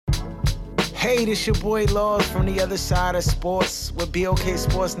Hey, this your boy Laws from the other side of sports with BOK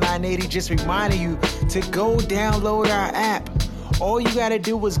Sports 980. Just reminding you to go download our app. All you gotta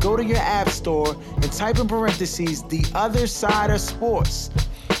do is go to your app store and type in parentheses, the other side of sports.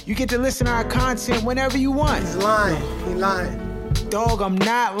 You get to listen to our content whenever you want. He's lying. He lying. Dog, I'm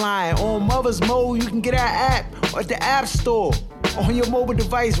not lying. On Mother's Mode, you can get our app at the app store on your mobile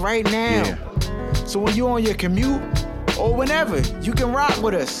device right now. Yeah. So when you're on your commute or whenever, you can rock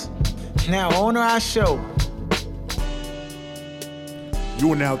with us. Now, on our show.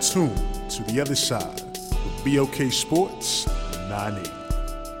 You are now tuned to the other side with BOK Sports 980.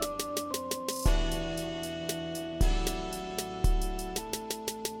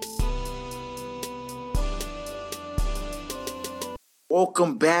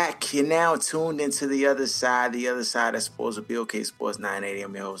 Welcome back. You're now tuned into the other side of sports with BOK Sports 980.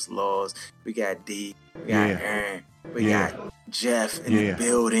 I'm your host, Laws. We got D, we got Aaron, we got Jeff in the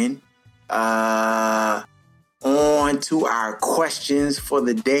building. On to our questions for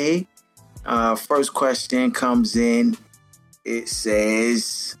the day. First question comes in. It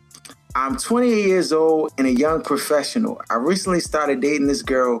says, I'm 28 years old and a young professional. I recently started dating this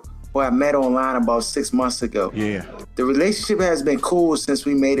girl who I met online about 6 months ago. The relationship has been cool since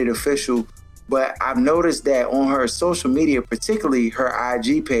we made it official, but I've noticed that on her social media, particularly her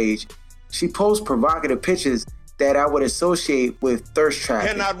IG page, she posts provocative pictures that I would associate with thirst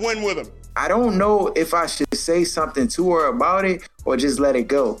trapping. Cannot win with him. I don't know if I should say something to her about it or just let it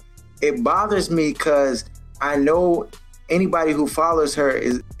go. It bothers me because I know anybody who follows her,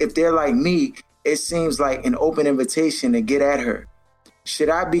 is, if they're like me, it seems like an open invitation to get at her. Should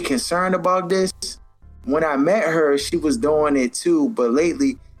I be concerned about this? When I met her, she was doing it too, but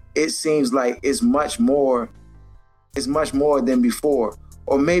lately it seems like it's much more than before.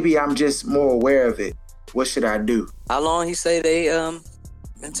 Or maybe I'm just more aware of it. What should I do? How long he say they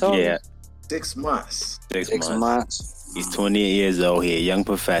been talking? Yeah. 6 months. Six months. He's 28 years old. He a young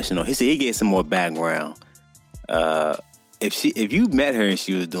professional. He said he gets some more background. If you met her and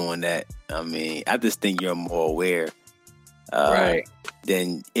she was doing that, I mean, I just think you're more aware, right,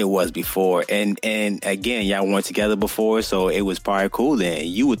 than it was before. And again, y'all weren't together before, so it was probably cool then.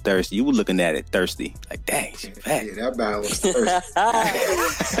 You were thirsty. You were looking at it thirsty. Like, dang, she fat. Yeah, that man was thirsty.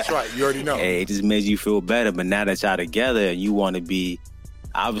 That's right. You already know. Hey, it just made you feel better. But now that y'all together, you want to be,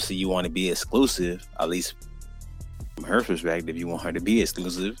 obviously you want to be exclusive, at least from her perspective, you want her to be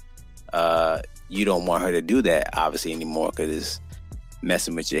exclusive. You don't want her to do that, obviously, anymore, because it's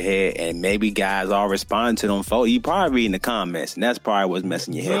messing with your head. And maybe guys all respond to them photos. You probably read in the comments, and that's probably what's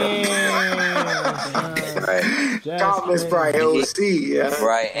messing your head up. Right. Comments probably OC, yeah.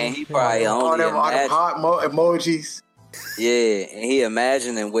 Right, and he probably all only them hot emojis. Yeah, and he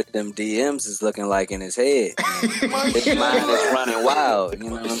imagining what them DMs is looking like in his head. His mind is running wild. You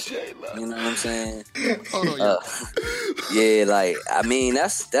know what I'm saying? Yeah, like, I mean,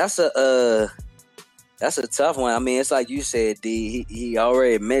 that's a tough one. I mean, it's like you said, D. He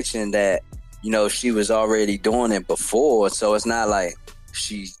already mentioned that, you know, she was already doing it before, so it's not like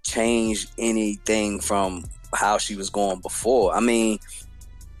she changed anything from how she was going before. I mean,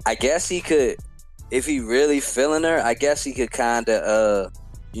 I guess he could, if he really feeling her, I guess he could kind of,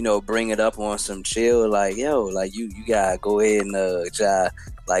 bring it up on some chill, like, yo, like you gotta go ahead and try,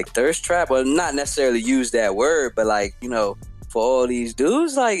 like, thirst trap, or not necessarily use that word, but like, for all these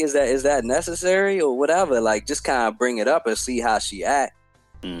dudes, like, is that necessary or whatever? Like, just kind of bring it up and see how she act.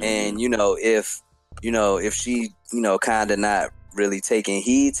 Mm-hmm. And if she kind of not really taking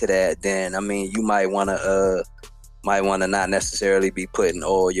heed to that, then I mean, you might want to not necessarily be putting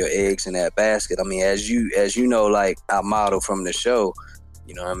all your eggs in that basket. I mean, as you know, like our model from the show,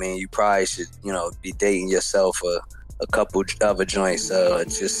 you know what I mean, you probably should, be dating yourself a couple other joints.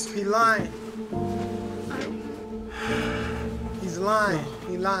 Just He lying. He's lying.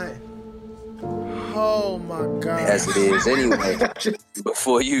 He lying. Oh my God. As it is anyway.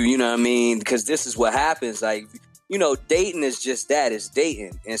 Before you know what I mean? Because this is what happens. Like, dating is just that. It's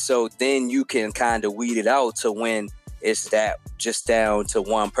dating. And so then you can kind of weed it out to when it's that just down to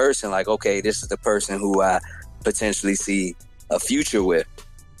one person. Like, okay, this is the person who I potentially see a future with.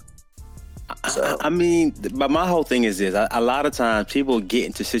 So. I mean, but my whole thing is this. A lot of times people get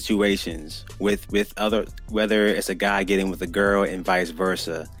into situations with other, whether it's a guy getting with a girl and vice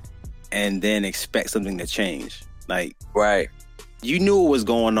versa, and then expect something to change. Like, right. You knew what was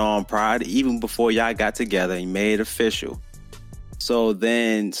going on prior to, even before y'all got together and made it official. So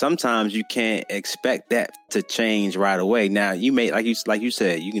then sometimes you can't expect that to change right away. Now, you may, like you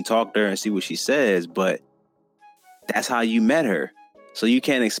said, you can talk to her and see what she says, but that's how you met her. So you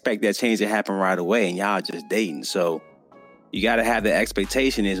can't expect that change to happen right away, and y'all just dating. So you got to have the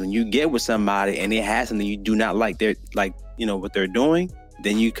expectation is when you get with somebody and they have something you do not like, they're like, what they're doing,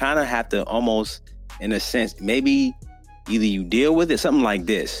 then you kind of have to almost, in a sense, maybe either you deal with it, something like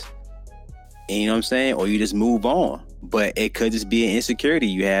this, and you know what I'm saying, or you just move on. But it could just be an insecurity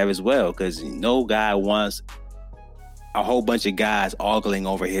you have as well, because no guy wants a whole bunch of guys ogling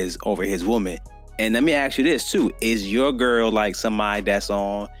over his woman. And let me ask you this too: is your girl like somebody that's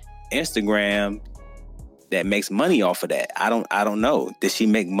on Instagram that makes money off of that? I don't know. Does she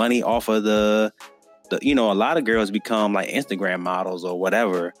make money off of the a lot of girls become like Instagram models or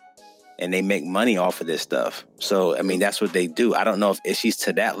whatever, and they make money off of this stuff. So, I mean, that's what they do. I don't know if she's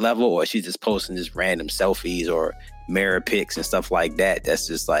to that level or she's just posting just random selfies or mirror pics and stuff like that. That's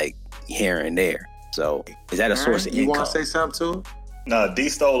just like here and there. So, is that a source of income? You want to say something too? Nah, D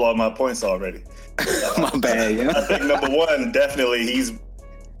stole all my points already. My bad, yeah. I think number one, definitely he's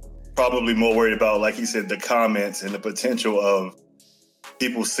probably more worried about, like he said, the comments and the potential of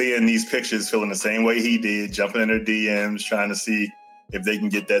people seeing these pictures, feeling the same way he did, jumping in their DMs, trying to see if they can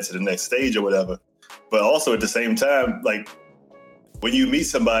get that to the next stage or whatever. But also at the same time, like when you meet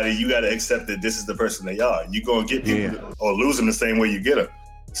somebody, you got to accept that this is the person they are. You're going to get people or lose them the same way you get them.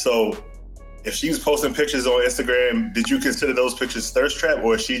 So if she was posting pictures on Instagram, did you consider those pictures thirst trap,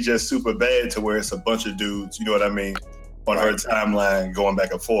 or is she just super bad to where it's a bunch of dudes, you know what I mean, on her timeline going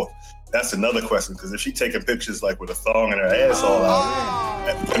back and forth? That's another question, because if she taking pictures like with a thong and her ass all out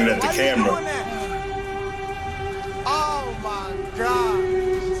and pointing at the camera. Oh my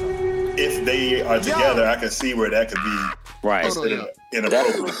God. If they are together, I can see where that could be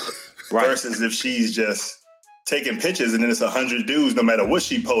inappropriate. Right. Versus if she's just taking pictures and then it's 100 dudes, no matter what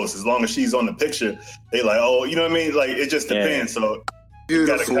she posts, as long as she's on the picture, they like, oh, you know what I mean? Like, it just depends. So you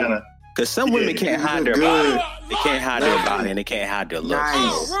gotta kind of. Because some women can't hide their body. They can't hide their body and they can't hide their looks.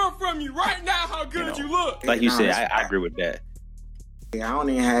 I'll run from you right now how good you look. Like you said, I agree with that. Yeah, I don't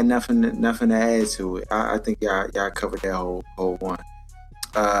even have nothing to add to it. I think y'all covered that whole one.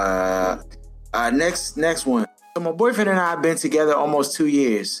 Next one. So my boyfriend and I have been together almost 2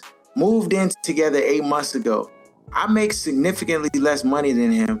 years. Moved in together 8 months ago. I make significantly less money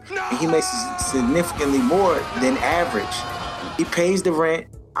than him, and he makes significantly more than average. He pays the rent.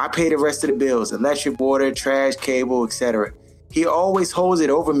 I pay the rest of the bills, electric, water, trash, cable, etc. He always holds it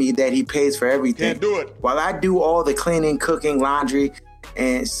over me that he pays for everything. Can't do it. While I do all the cleaning, cooking, laundry,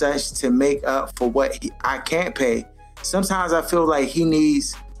 and such to make up for what I can't pay, sometimes I feel like he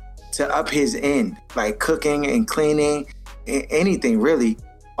needs to up his end, like cooking and cleaning, anything really.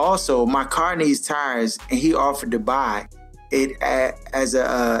 Also, my car needs tires, and he offered to buy it as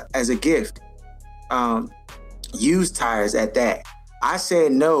a gift. Used tires at that. I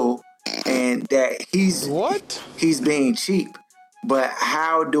said no, and that he's being cheap. But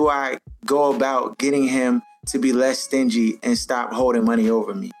how do I go about getting him to be less stingy and stop holding money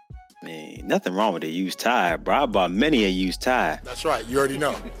over me? Man, nothing wrong with a used tire, bro. I bought many a used tire. That's right. You already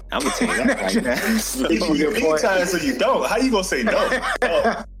know. I'm gonna tell you that right now. You need tires so you don't. How you gonna say no?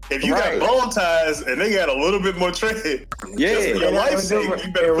 If you got bald tires and they got a little bit more tread, your life's sake,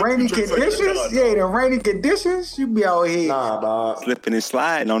 you better in rainy conditions. Yeah, the rainy conditions, you be out here. Nah, dog. Slipping and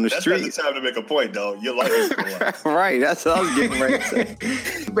sliding on the street. That's not the time to make a point, dog. Your life is right. That's what I was getting ready to say.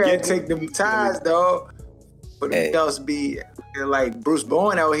 You better take them tires, dog. But it else be like Bruce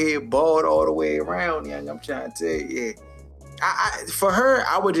Bowen out here, bald all the way around. Young, I'm trying to tell you, yeah. For her,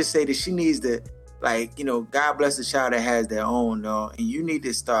 I would just say that she needs to, like, you know, God bless the child that has their own, dog. And you need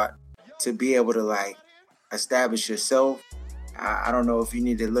to start to be able to, like, establish yourself. I don't know if you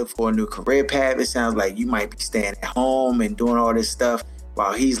need to look for a new career path. It sounds like you might be staying at home and doing all this stuff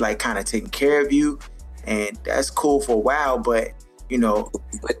while he's, like, kind of taking care of you. And that's cool for a while, but, you know,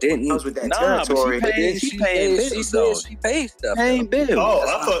 but then comes with that territory. She pays stuff. Paying bills. Oh,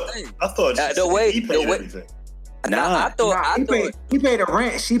 I thought he paid everything. I thought he paid the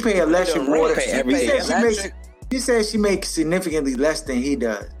rent. She paid electric, water. She said she makes significantly less than he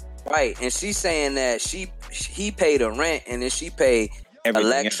does. Right, and she's saying that he paid the rent, and then she paid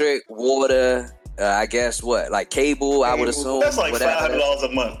electric, water. I guess what, like cable? I would assume that's like $500 a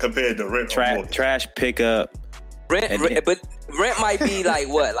month compared to rent. Trash pickup. But rent might be like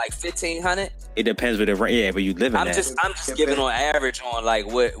what, like $1,500. It depends with the rent. Yeah, but you live in I'm just giving on average on like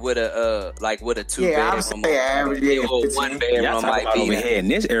what a 2 bedroom. I would say average. Or 1 bedroom might be over here in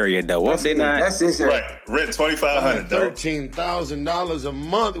this area though. What they not? That's this area. Right, rent $2,500. $13,000 a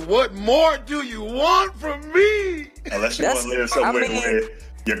month. What more do you want from me? Unless you want to live somewhere where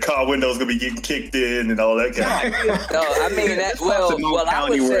your car window's gonna be getting kicked in and all that kind of stuff. No, I mean that. Well, I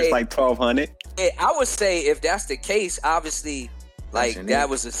would say it's like $1,200. I would say if that's the case, obviously Like that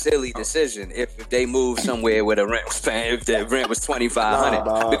was a silly decision if they moved somewhere where the rent was paying, if the rent was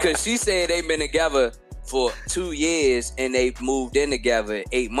 $2,500. Because she said they've been together for 2 years and they moved in together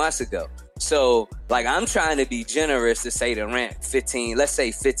 8 months ago. So like I'm trying to be generous to say the rent let's say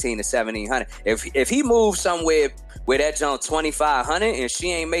 $1,500 to $1,700. If he moved somewhere where that jump $2,500 and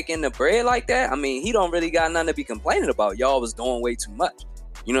she ain't making the bread like that, I mean he don't really got nothing to be complaining about. Y'all was doing way too much.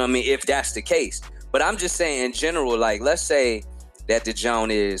 You know what I mean? If that's the case. But I'm just saying in general, like let's say that the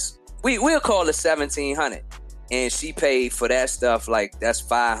Joan is, we'll call it $1,700, and she paid for that stuff like that's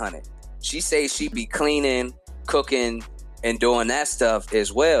 $500. She say she be cleaning, cooking, and doing that stuff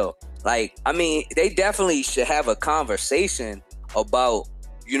as well. Like, I mean, they definitely should have a conversation about,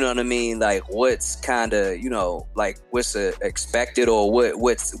 you know what I mean, like what's kind of, you know, like what's expected or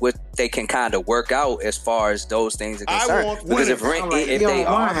what they can kind of work out as far as those things are concerned. Because if they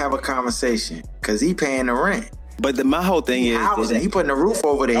want to have a conversation, because he paying the rent. But my whole thing is he putting a roof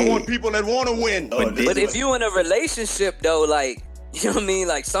over their head. I want people that want to win. But if you in a relationship though, like, you know what I mean?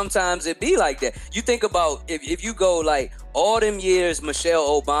 Like sometimes it be like that. You think about if you go like all them years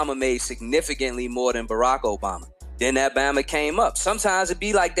Michelle Obama made significantly more than Barack Obama. Then that Bama came up. Sometimes it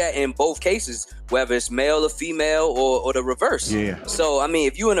be like that in both cases, whether it's male or female or the reverse. Yeah. So, I mean,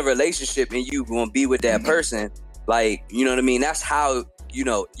 if you in a relationship and you going to be with that person, like, you know what I mean? That's how, you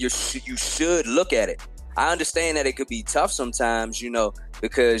know, you should look at it. I understand that it could be tough sometimes, you know,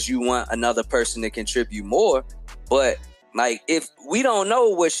 because you want another person to contribute more. But, like, if we don't know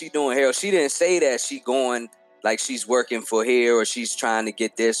what she doing here, she didn't say that she going, like she's working for here or she's trying to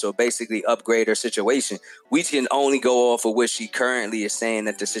get this or basically upgrade her situation. We can only go off of what she currently is saying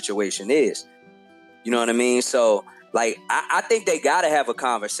that the situation is. You know what I mean? So, like, I think they got to have a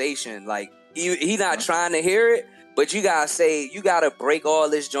conversation. Like, he not trying to hear it, but you got to break all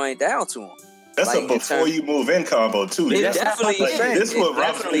this joint down to him. That's like, a before you move in combo too. It definitely is. This is what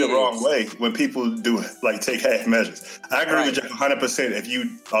rubs me the wrong way when people do like take half measures. I agree with you 100% if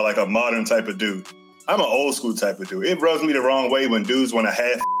you are like a modern type of dude. I'm an old school type of dude. It rubs me the wrong way when dudes want to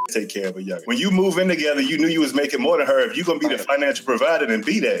half take care of a young. When you move in together, you knew you was making more than her. If you're going to be the financial provider, then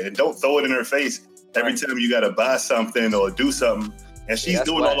be that. And don't throw it in her face every time you got to buy something or do something. And she's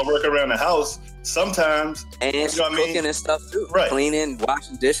doing all the work around the house sometimes. And she's cooking and stuff too. Right. Cleaning,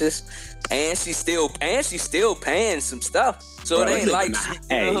 washing dishes. And she's still paying some stuff. So it ain't like...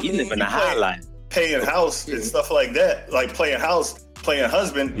 you live in a high life. Paying house and stuff like that. Like playing house, playing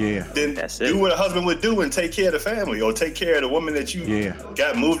husband. Yeah. Then do what a husband would do and take care of the family or take care of the woman that you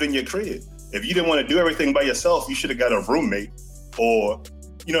got moved in your crib. If you didn't want to do everything by yourself, you should have got a roommate or,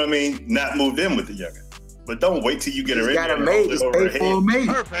 you know what I mean, not moved in with the youngin'. But don't wait till you get her in. Got a mate.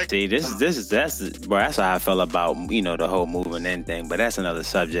 See, that's how I felt about, you know, the whole moving in thing. But that's another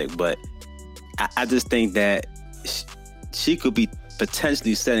subject. But I just think that she could be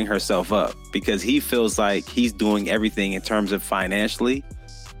potentially setting herself up because he feels like he's doing everything in terms of financially.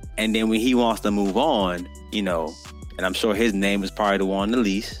 And then when he wants to move on, you know, and I'm sure his name is probably the one on the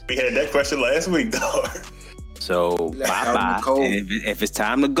lease. We had that question last week, though. So bye-bye. And if it's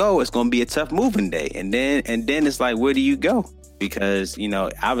time to go, it's going to be a tough moving day. And then it's like, where do you go? Because, you know,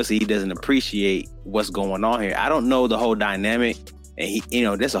 obviously he doesn't appreciate what's going on here. I don't know the whole dynamic. And he, you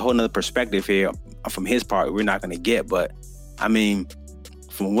know, there's a whole nother perspective here from his part we're not going to get. But I mean,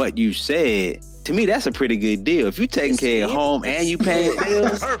 from what you said, to me, that's a pretty good deal. If you're taking care of home and you paying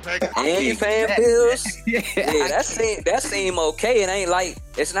bills, and you paying bills, that seem okay. It ain't like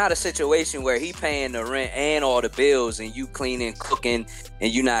it's not a situation where he paying the rent and all the bills, and you cleaning, cooking,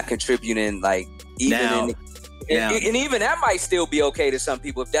 and you not contributing. Like even and even that might still be okay to some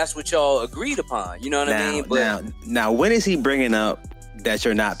people if that's what y'all agreed upon. You know what I mean? But now, when is he bringing up that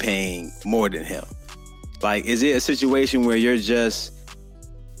you're not paying more than him? Like, is it a situation where you're just,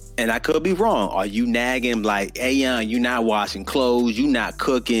 and I could be wrong, are you nagging like, hey, young, you not washing clothes, you not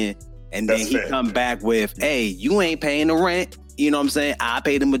cooking, and then he come back with, hey, you ain't paying the rent, you know what I'm saying? I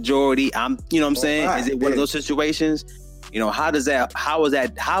pay the majority, you know what I'm saying? Is it one of those situations? You know, how is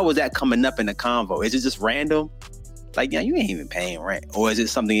that coming up in the convo? Is it just random? Like, yeah, you ain't even paying rent. Or is it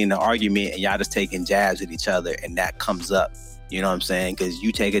something in the argument and y'all just taking jabs at each other and that comes up? You know what I'm saying? Because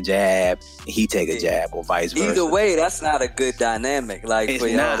you take a jab and he take a jab or vice versa. Either way, that's not a good dynamic. Like, it's for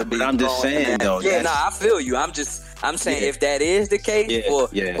y'all not, to be but I'm just saying, though. Yeah, no, I feel you. I'm saying if that is the case,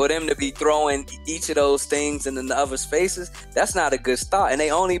 for them to be throwing each of those things in the other's faces, that's not a good start. And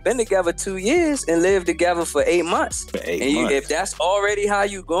they only been together 2 years and lived together for 8 months. If that's already how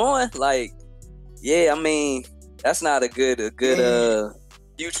you going, like, yeah, I mean, that's not a good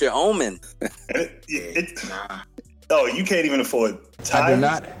future omen. Oh, you can't even afford time. I do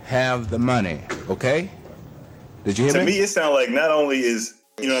not have the money, okay? Did you hear me? To me, it sounds like not only is,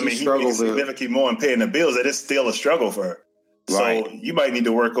 you know what I mean, he makes significantly more in paying the bills, that it's still a struggle for her. Right. So you might need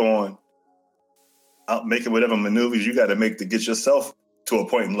to work on making whatever maneuvers you got to make to get yourself to a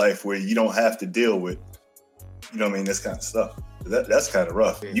point in life where you don't have to deal with, you know what I mean, this kind of stuff. That's kind of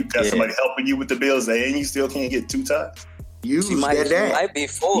rough. You got somebody helping you with the bills and you still can't get 2 ties. She might be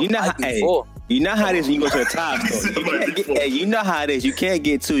full. You know how it is when you go to the tire store. You know how it is. You can't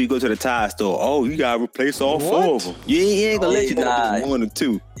get 2. You go to the tire store. Oh, you gotta replace all 4 of them. You ain't gonna let you do 1 or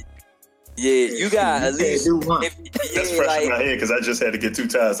 2. Yeah, you got at least. That's fresh in my head because I just had to get 2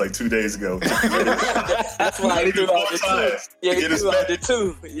 tires like 2 days ago. That's why I do out the 2. Yeah, you do out the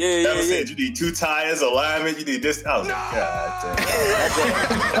 2. Yeah. Said you need 2 tires, alignment. You need this. I was like, God damn.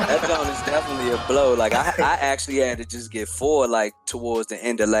 That joint is definitely a blow. Like I actually had to just get 4 like towards the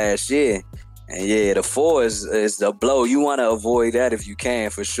end of last year. And yeah, the 4 is the blow. You want to avoid that if you can,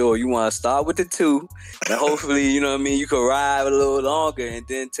 for sure. You want to start with the 2, and hopefully, you know what I mean, you could ride a little longer, and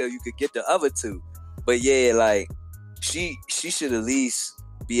then till you could get the other 2. But yeah, like she should at least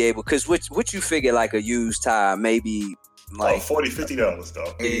be able, because what you figure like a used tire, maybe like $40-$50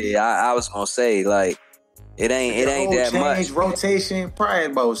 though. Yeah, I was gonna say like it ain't that much. Rotation probably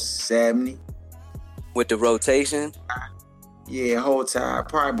about 70 with the rotation. Yeah, whole time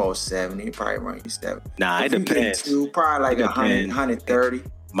probably about 70. Probably around 70. Nah, it depends. Probably like 100, 130.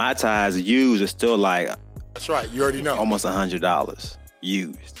 My tires used are still like. That's right. You already know. Almost $100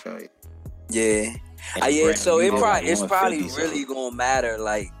 used. Yeah. So it's probably really gonna matter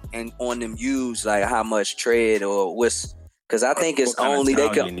like and on them used like how much tread or what's. Because I think it's only they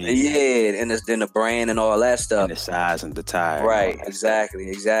can, and it's then the brand and all that stuff, and the size and the tire, right? Exactly.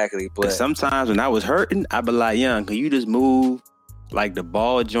 But sometimes when I was hurting, I'd be like, "Young, can you just move like the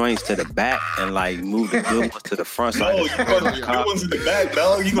ball joints to the back and like move the good ones to the front?" No, you put the good ones in the back,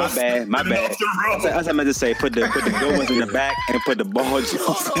 dog. You my bad. That's what I meant to say. Put the good ones in the back and put the ball joints in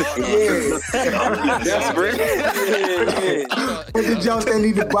the front. Yeah. Put the jumps that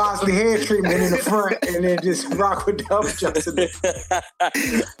need the box, the hair treatment in the front, and then just rock with the other jumps in the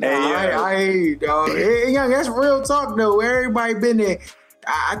I hear you, dog. Hey, Young, that's real talk, though. Everybody been there.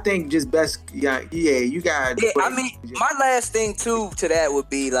 I think just best, you got. Yeah, I mean, my last thing too to that would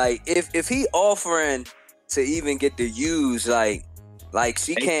be like if he offering to even get the use, like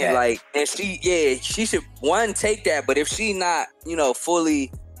she can't like, and she should take that. But if she not,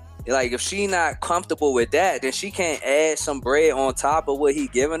 fully, like if she not comfortable with that, then she can't add some bread on top of what he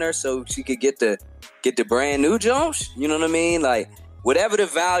giving her, so she could get the brand new jumps. You know what I mean? Like whatever the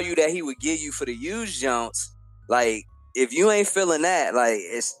value that he would give you for the used jumps, like. If you ain't feeling that, like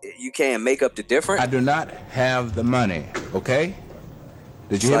you can't make up the difference. I do not have the money. Okay.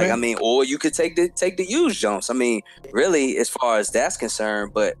 Did you hear me? I mean, or you could take the used jumps. I mean, really, as far as that's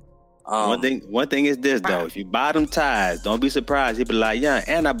concerned. But one thing is this though: if you buy them tires, don't be surprised. He'll be like, "Yeah,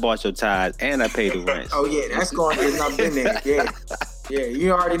 and I bought your tires, and I paid the rent." Oh yeah, that's going to get lumped in there. Yeah,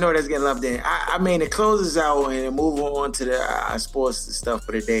 you already know that's getting lumped in. I mean, it closes out and move on to the sports stuff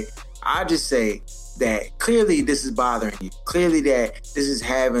for the day. I just say that clearly this is bothering you. Clearly that this is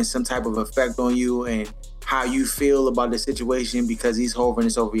having some type of effect on you and how you feel about the situation because he's hovering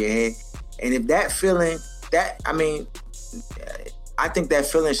this over your head. And if that feeling, I think that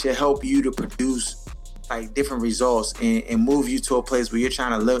feeling should help you to produce like different results and move you to a place where you're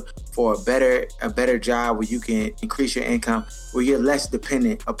trying to look for a better job where you can increase your income, where you're less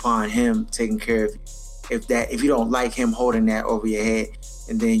dependent upon him taking care of you. If you don't like him holding that over your head.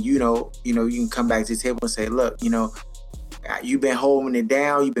 And then, you can come back to the table and say, look, you've been holding it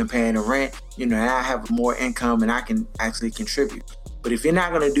down. You've been paying the rent. And I have more income and I can actually contribute. But if you're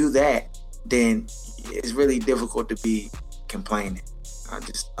not going to do that, then it's really difficult to be complaining. I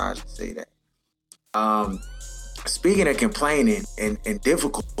just say that. Speaking of complaining and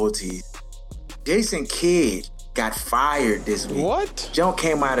difficulties, Jason Kidd got fired this week. What? Joan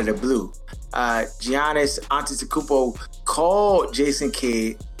came out of the blue. Giannis Antetokounmpo called Jason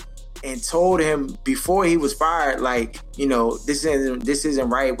Kidd and told him before he was fired, like, this isn't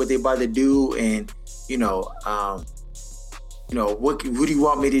right what they about to do, and what do you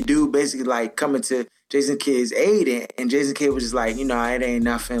want me to do? Basically, like coming to Jason Kidd's aid, and Jason Kidd was just like, it ain't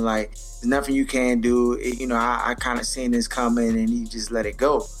nothing. Like, there's nothing you can do. I kind of seen this coming, and he just let it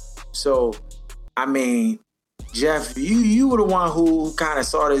go. So, I mean, Jeff, you were the one who kind of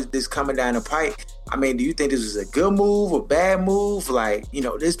saw this coming down the pike. I mean, do you think this was a good move, a bad move? Like,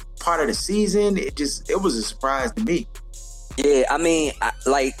 this part of the season, it was a surprise to me. Yeah, I mean,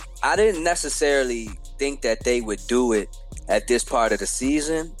 I didn't necessarily think that they would do it at this part of the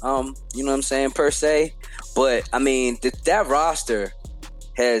season. You know what I'm saying, per se. But I mean, that roster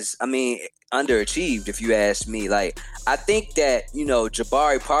has. I mean, underachieved, if you ask me. Like, I think that, you know,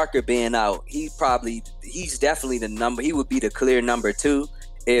 Jabari Parker being out, he's definitely he would be the clear number 2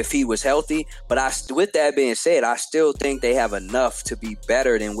 if he was healthy. But with that being said, I still think they have enough to be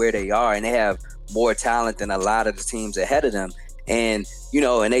better than where they are, and they have more talent than a lot of the teams ahead of them. And, you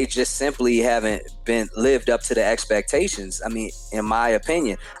know, and they just simply haven't been lived up to the expectations. I mean, in my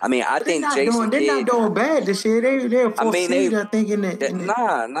opinion. I mean, I think Jason Kidd... They're not doing bad this year. They're 4th seed, I think, in the...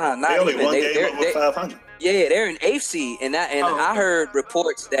 Not they only even. one game over 500. Yeah, they're in 8th seed. And I heard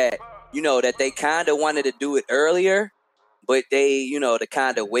reports that, you know, that they kind of wanted to do it earlier, but they, you know, they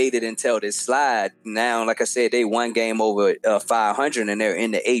kind of waited until this slide. Now, like I said, they one game over 500, and they're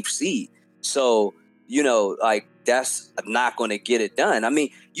in the 8th seed. So, you know, like, that's not going to get it done. I mean,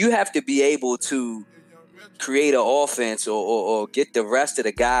 you have to be able to create an offense or get the rest of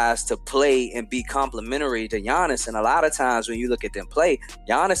the guys to play and be complementary to Giannis. And a lot of times when you look at them play,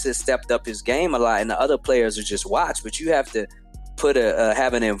 Giannis has stepped up his game a lot, and the other players are just watch. But you have to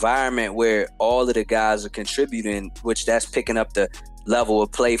have an environment where all of the guys are contributing, which that's picking up the level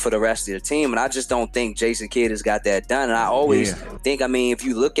of play for the rest of the team. And I just don't think Jason Kidd has got that done. And I always think, I mean, if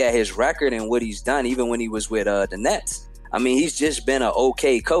you look at his record and what he's done, even when he was with the Nets, I mean, he's just been an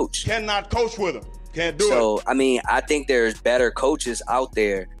okay coach. Cannot coach with him. Can't do it. So, I mean, I think there's better coaches out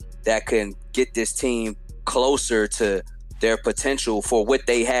there that can get this team closer to their potential for what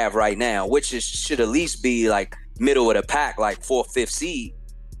they have right now, which should at least be like middle of the pack, like 4th, 5th seed.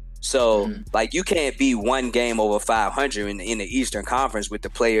 So, like, you can't be one game over 500 in the Eastern Conference with the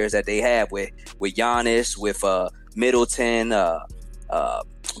players that they have with Giannis, with Middleton,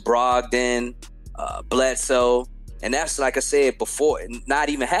 Brogdon, Bledsoe. And that's, like I said before, not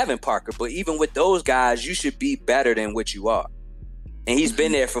even having Parker. But even with those guys, you should be better than what you are. And he's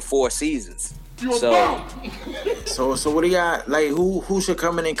been there for 4 seasons. So what do y'all, like, who should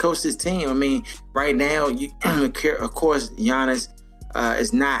come in and coach this team? I mean, right now, of course, Giannis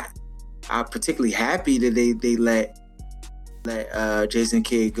is not particularly happy that they let Jason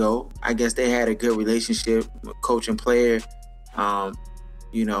Kidd go. I guess they had a good relationship, coach and player.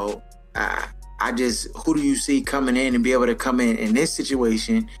 You know, who do you see coming in and be able to come in this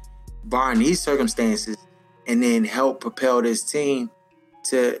situation, barring these circumstances, and then help propel this team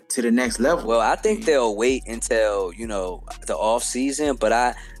to the next level? Well, I think they'll wait until, you know, the off season, but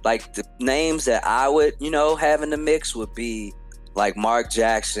I like the names that I would, you know, have in the mix would be like Mark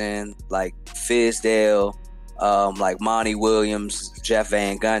Jackson, like Fizdale, like Monty Williams, Jeff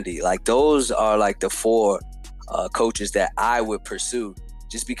Van Gundy. Like, those are like the 4 coaches that I would pursue,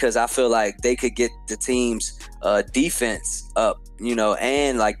 just because I feel like they could get the team's defense up, you know,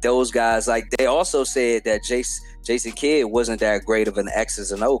 and like those guys, like they also said that Jason Kidd wasn't that great of an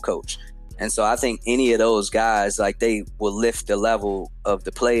X's and O coach. And so I think any of those guys, like, they will lift the level of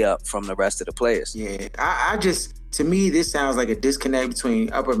the play up from the rest of the players. Yeah, to me, this sounds like a disconnect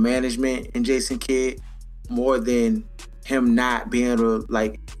between upper management and Jason Kidd, more than him not being able to,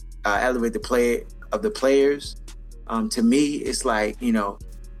 like, elevate the play of the players. To me, it's like, you know,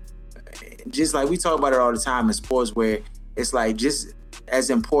 just like we talk about it all the time in sports, where it's like just as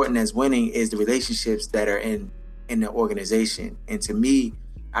important as winning is the relationships that are in the organization. And to me,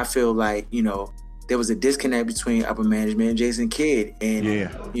 I feel like, you know, there was a disconnect between upper management and Jason Kidd, and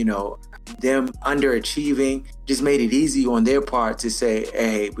you know, them underachieving just made it easy on their part to say,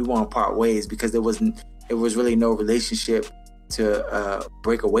 hey, we want to part ways, because there was really no relationship to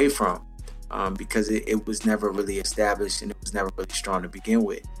break away from, because it was never really established and it was never really strong to begin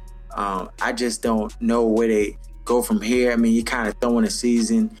with. I just don't know where they go from here. I mean, you're kind of throwing a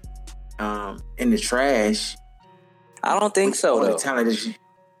season in the trash. I don't think so, though.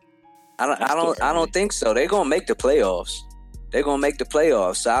 I don't think so. They're gonna make the playoffs.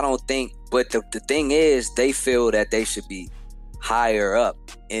 So I don't think. But the thing is, they feel that they should be higher up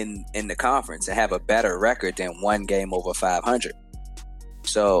in the conference and have a better record than one game over 500.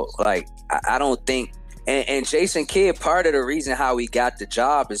 So, like, I don't think. And Jason Kidd, part of the reason how he got the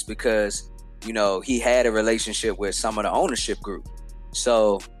job is because, you know, he had a relationship with some of the ownership group.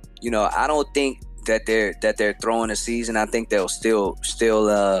 So, you know, I don't think that they're throwing a season. I think they'll still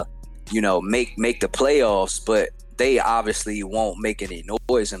you know, make the playoffs, but they obviously won't make any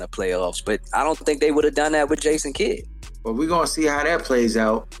noise in the playoffs. But I don't think they would have done that with Jason Kidd. Well, we're gonna see how that plays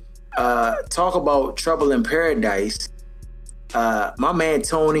out. Talk about trouble in paradise. My man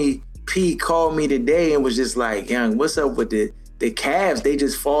Tony P called me today and was just like, "Young, what's up with the Cavs? They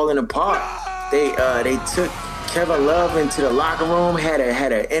just falling apart. They took Kevin Love into the locker room, had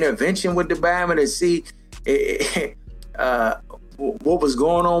an intervention with the Bama to see what was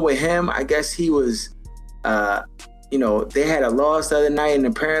going on with him. I guess he was they had a loss the other night, and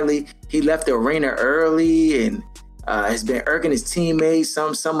apparently he left the arena early and has been irking his teammates.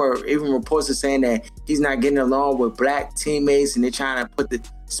 Some are even reports are saying that he's not getting along with black teammates, and they're trying to put the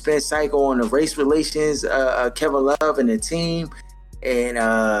spin cycle on the race relations, Kevin Love and the team, and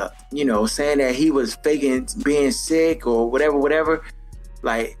saying that he was faking being sick or whatever.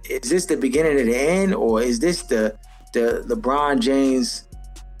 Like, is this the beginning of the end, or is this the LeBron James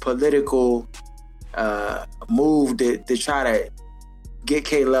political move to try to get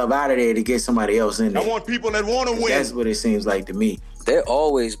K-Love out of there to get somebody else in there? I want people that want to win. That's what it seems like to me. They're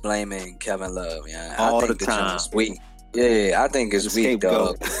always blaming Kevin Love, man. All I think the time. It's weak. Yeah, I think it's weak,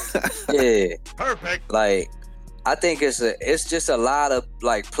 dog. Yeah. Perfect. Like, I think it's just a lot of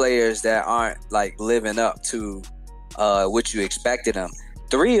like players that aren't like living up to what you expected them.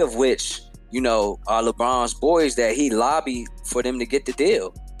 3 of which, are LeBron's boys that he lobbied for them to get the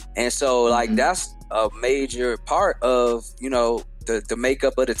deal. And so like that's a major part of, the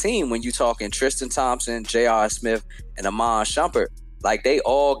makeup of the team when you talking Tristan Thompson, J.R. Smith, and Iman Shumpert. Like, they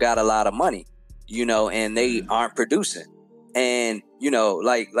all got a lot of money, and they aren't producing. And,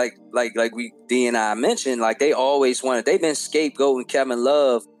 like D and I mentioned, like, they always they've been scapegoating Kevin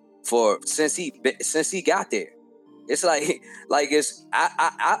Love since he got there. It's I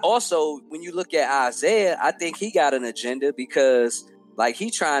also, when you look at Isaiah, I think he got an agenda because like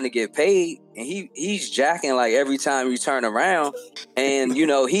he trying to get paid and he's jacking like every time you turn around, and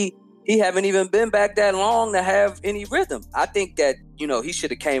he haven't even been back that long to have any rhythm. I think that he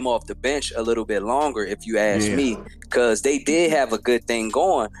should have came off the bench a little bit longer, if you ask me, because they did have a good thing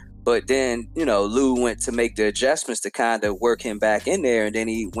going. But then, Lou went to make the adjustments to kind of work him back in there, and then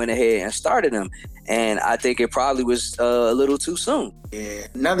he went ahead and started him. And I think it probably was a little too soon. Yeah.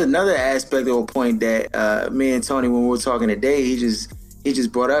 Another aspect or point that me and Tony, when we were talking today, he just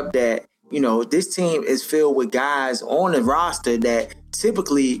brought up that, this team is filled with guys on the roster that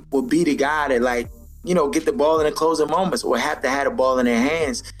typically would be the guy that, like, get the ball in the closing moments or have to have the ball in their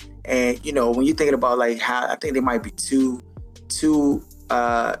hands. And, when you're thinking about, like, how I think they might be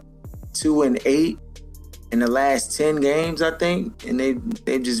 2-8 in the last 10 games, I think. And they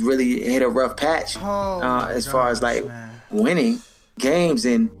just really hit a rough patch as far as, like, winning games.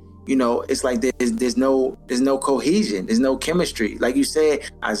 And, it's like there's no cohesion. There's no chemistry. Like you said,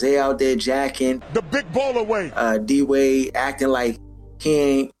 Isaiah out there jacking. The big ball away. D-Wade acting like he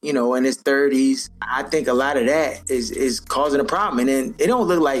ain't, in his 30s. I think a lot of that is causing a problem. And then it don't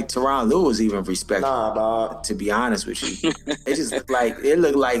look like Tyronn Lue was even respected. Nah, dog. To be honest with you. It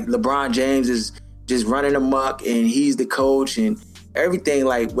looked like LeBron James is just running amok and he's the coach and everything,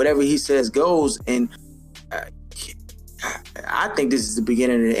 like whatever he says goes. And I think this is the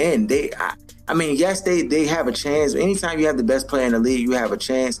beginning of the end. Yes, they have a chance. Anytime you have the best player in the league, you have a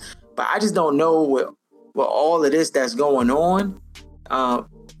chance. But I just don't know with all of this that's going on,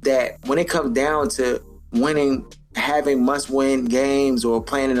 that when it comes down to winning, having must-win games or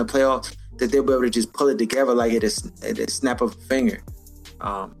playing in the playoffs, that they'll be able to just pull it together like at a snap of a finger.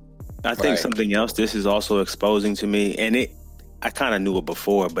 I think something else this is also exposing to me, and I kind of knew it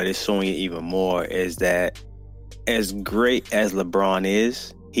before, but it's showing it even more, is that as great as LeBron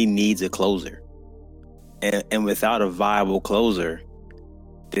is, he needs a closer. And without a viable closer,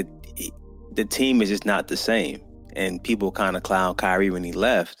 the team is just not the same. And people kind of clown Kyrie when he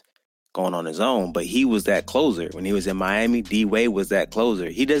left, going on his own, but he was that closer. When he was in Miami, D-Wade was that closer.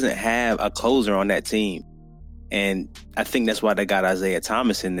 He doesn't have a closer on that team. And I think that's why they got Isaiah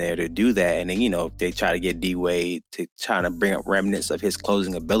Thomas in there to do that. And then, they try to get D-Wade to try to bring up remnants of his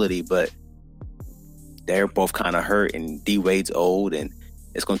closing ability, but they're both kind of hurt, and D-Wade's old, and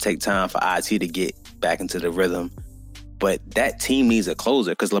it's going to take time for IT to get back into the rhythm. But that team needs a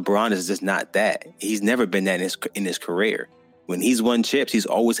closer because LeBron is just not that. He's never been that in his career. When he's won chips, he's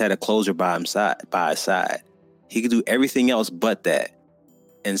always had a closer by his side. He could do everything else but that.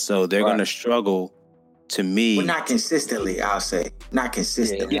 And so they're going to struggle, to me. Well, not consistently, I'll say. Not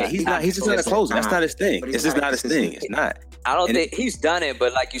consistently. Yeah, he's just not a closer. That's not his thing. It's just not his thing. It's not. I don't think he's done it,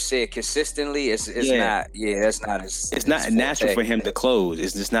 but like you said, consistently, it's not. Yeah, that's not his. It's not natural for him to close.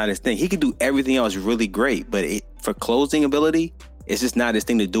 It's just not his thing. He can do everything else really great, but for closing ability, it's just not his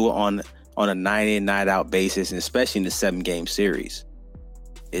thing to do it on a night in, night out basis, and especially in the 7-game series.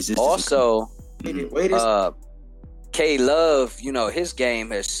 It's just also K Love. His game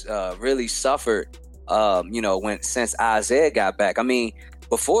has really suffered. Since Isaiah got back.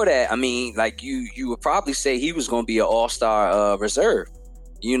 Before that, like you would probably say he was going to be an all-star reserve,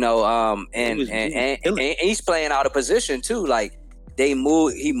 and he's playing out of position too. Like he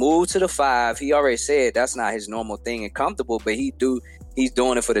moved to the 5. He already said that's not his normal thing and comfortable, but he he's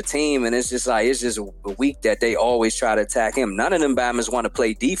doing it for the team, and it's just a week that they always try to attack him. None of them Bama's want to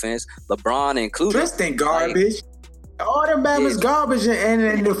play defense, LeBron included. Tristan garbage. All them Bama's garbage,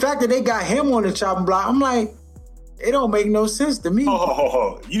 and the fact that they got him on the chopping block, I'm like, it don't make no sense to me.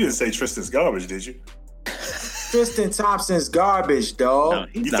 Oh, you didn't say Tristan's garbage, did you? Tristan Thompson's garbage, dog.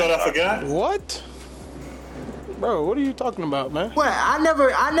 No, you thought I forgot? What? Bro, what are you talking about, man? What? I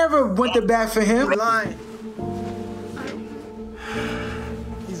never went to bat for him.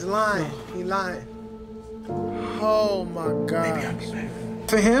 He's lying. He's lying. Oh my God.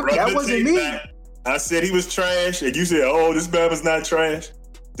 For him, that wasn't me. I said he was trash, and you said, "Oh, this Bama's not trash."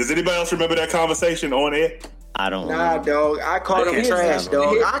 Does anybody else remember that conversation on air? I don't. Nah, dog. I call them trash,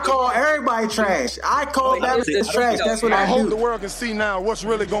 dog. I call everybody trash. I call them trash. That's what I do. I hope the world can see now what's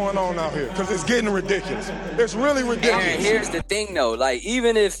really going on out here, because it's getting ridiculous. It's really ridiculous. And here's the thing, though. Like,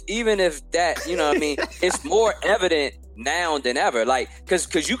 even if that, you know what I mean, it's more evident now than ever. Like,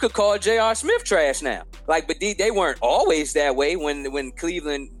 because you could call J.R. Smith trash now. Like, but they weren't always that way when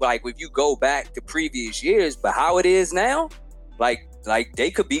Cleveland, like, if you go back to previous years. But how it is now, like they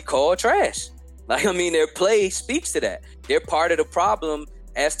could be called trash. Like, I mean, their play speaks to that. They're part of the problem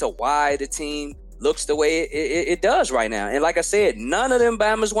as to why the team looks the way it does right now. And like I said, none of them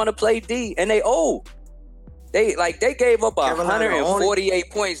Bama's want to play D, and they old. They gave up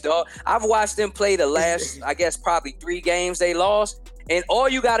 148 points, dog. I've watched them play the last, I guess, probably 3 games they lost. And all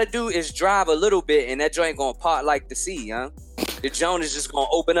you got to do is drive a little bit, and that joint going to pot like the sea, huh? The joint is just going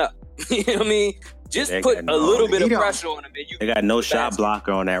to open up. You know what I mean? Just put a little bit of pressure on him. They got no shot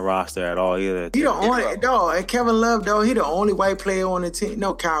blocker on that roster at all either. He the only dog, and Kevin Love, though, he the only white player on the team.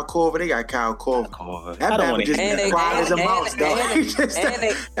 No, Kyle Korver. They got Kyle Korver. That man just quiet as a mouse, dog. And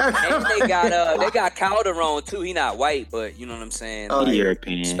they got Calderon too. He not white, but you know what I'm saying. Like,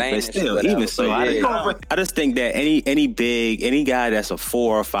 European, Spanish, but still, even so, I just think that any guy that's a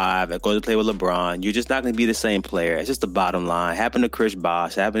 4 or 5 that goes to play with LeBron, you're just not going to be the same player. It's just the bottom line. Happened to Chris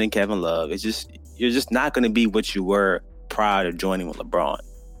Bosh. Happened to Kevin Love. It's just. You're just not going to be what you were prior to joining with LeBron.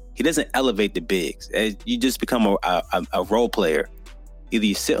 He doesn't elevate the bigs. You just become a role player. Either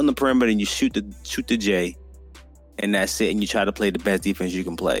you sit on the perimeter and you shoot the J, and that's it, and you try to play the best defense you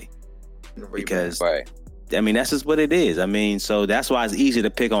can play. Because, I mean, that's just what it is. I mean, so that's why it's easy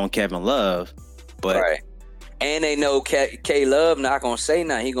to pick on Kevin Love. But and they know K Love not going to say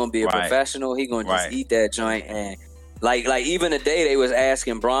nothing. He going to be a professional. He going to just eat that joint. And Like even the day they was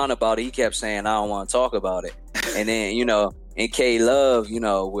asking Bron about it, he kept saying, I don't want to talk about it. And then, and K Love,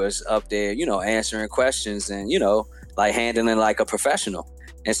 was up there, answering questions and, like handling like a professional.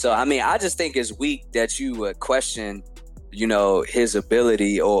 And so, I mean, I just think it's weak that you would question, his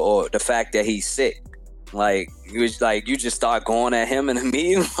ability or the fact that he's sick. Like you just start going at him in a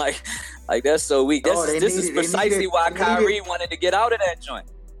meeting. Like that's so weak. This is precisely why Kyrie wanted to get out of that joint.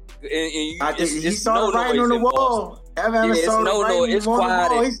 I think he saw the writing on the wall. It's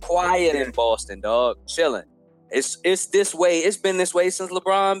quiet in Boston, dog. Chilling. It's this way. It's been this way since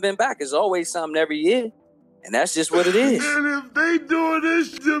LeBron been back. It's always something every year, and that's just what it is. And if they doing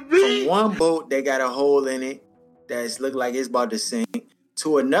this to me, from one boat that got a hole in it that's look like it's about to sink,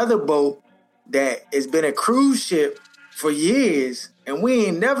 to another boat that has been a cruise ship for years, and we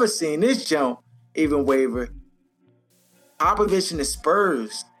ain't never seen this jump even waver. Popovich and the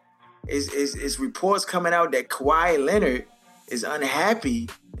Spurs. Is reports coming out that Kawhi Leonard is unhappy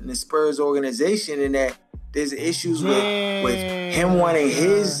in the Spurs organization and that there's issues with him wanting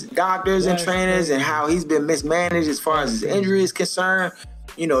his doctors and trainers and how he's been mismanaged as far as his injury is concerned.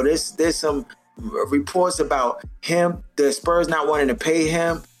 There's some reports about him, the Spurs not wanting to pay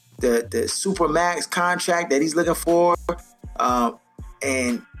him the Supermax contract that he's looking for.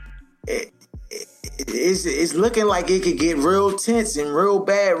 And it's looking like it could get real tense and real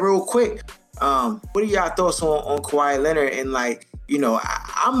bad real quick. What are y'all thoughts on Kawhi Leonard? And I'm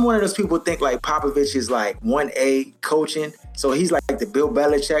one of those people who think like Popovich is like 1A coaching. So he's like the Bill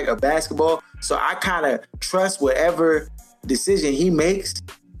Belichick of basketball. So I kind of trust whatever decision he makes,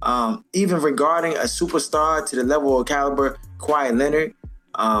 even regarding a superstar to the level of caliber Kawhi Leonard.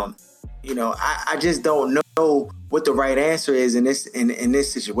 I just don't know what the right answer is in this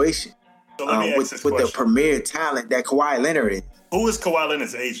situation. So let me ask this with question. The premier talent that Kawhi Leonard is. Who is Kawhi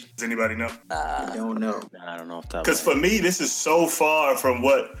Leonard's agent? Does anybody know? I don't know. I don't know. Because for me, this is so far from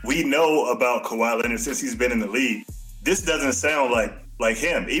what we know about Kawhi Leonard since he's been in the league. This doesn't sound like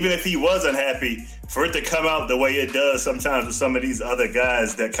him. Even if he was unhappy, for it to come out the way it does sometimes with some of these other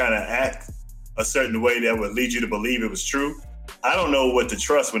guys that kind of act a certain way that would lead you to believe it was true, I don't know what to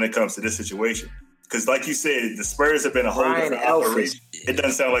trust when it comes to this situation. Because like you said, the Spurs have been a whole different operation. It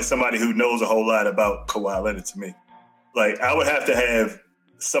doesn't sound like somebody who knows a whole lot about Kawhi Leonard to me. Like, I would have to have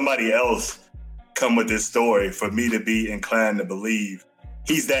somebody else come with this story for me to be inclined to believe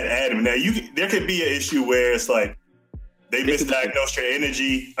he's that adamant. Now, there could be an issue where it's like they misdiagnosed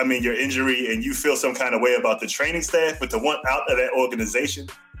your injury, and you feel some kind of way about the training staff, but to want out of that organization,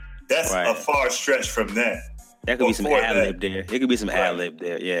 that's a far stretch from that. There could be some ad lib there. It could be some ad lib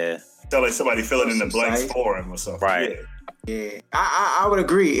there, yeah. Sound like somebody filling in the blanks for him or something. Right. Yeah, I would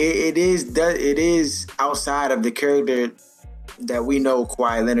agree. It is outside of the character that we know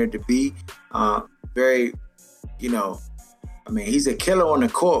Kawhi Leonard to be. Very, he's a killer on the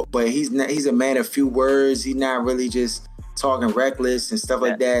court, but he's a man of few words. He's not really just talking reckless and stuff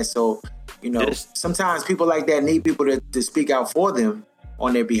like that. So, sometimes people like that need people to speak out for them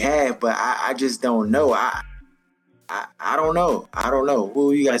on their behalf, but I just don't know. I don't know.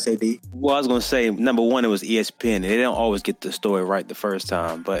 What you guys say, D? Well, I was going to say, number one, it was ESPN. They don't always get the story right the first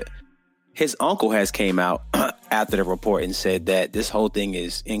time, but his uncle has came out after the report and said that this whole thing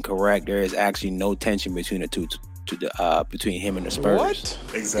is incorrect. There is actually no tension between the two, between him and the Spurs. What?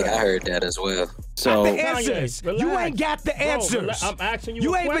 Exactly. Yeah, I heard that as well. So the answers. You ain't got the answers. I'm asking you.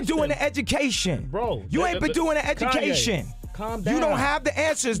 You ain't been doing the education, bro. You ain't been doing the education. Calm down. You don't have the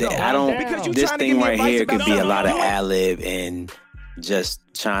answers though. I don't. Because you this trying to thing give me right advice here about could be a lot of something. ad lib and just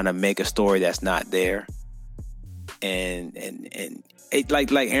trying to make a story that's not there. And it,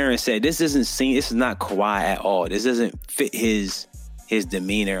 like Aaron said, this is not Kawhi at all. This doesn't fit his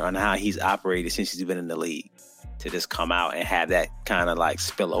demeanor on how he's operated since he's been in the league. To just come out and have that kind of like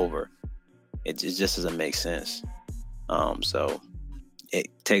spill over, it just doesn't make sense. So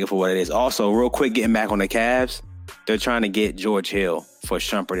take it for what it is. Also, real quick, getting back on the Cavs, they're trying to get George Hill for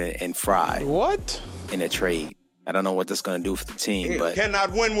Shumpert and Fry. What? In a trade. I don't know what that's going to do for the team, but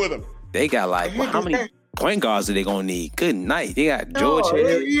cannot win with him. They got how many point guards are they going to need? Good night. They got George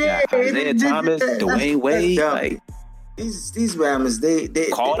Hill, Isaiah Thomas, Dwayne Wade. These Rams, they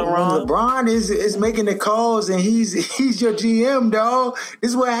Calderon. LeBron is making the calls and he's your GM, dog.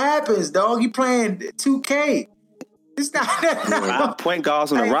 This is what happens, dog. You playing 2K. It's not point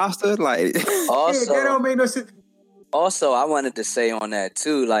guards on the roster, like also, that don't make no sense. Also, I wanted to say on that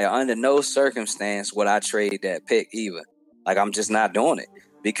too, like under no circumstance would I trade that pick either. Like I'm just not doing it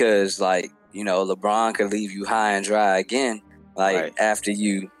because LeBron could leave you high and dry again. After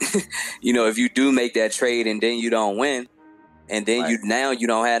you, if you do make that trade and then you don't win, and then you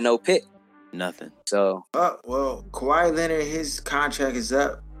don't have no pick, nothing. So, well, Kawhi Leonard, his contract is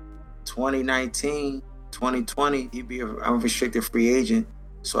up 2019, 2020. He'd be an unrestricted free agent.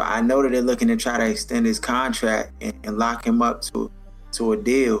 So I know that they're looking to try to extend his contract and lock him up to a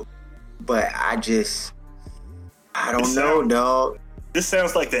deal. But I don't know, dog. This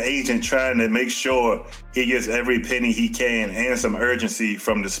sounds like the agent trying to make sure he gets every penny he can and some urgency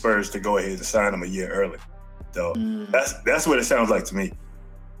from the Spurs to go ahead and sign him a year early. So that's what it sounds like to me.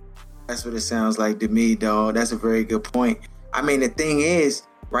 That's what it sounds like to me, dog. That's a very good point. I mean, the thing is,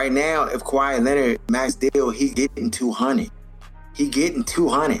 right now, if Kawhi Leonard max deal, he getting 200. He getting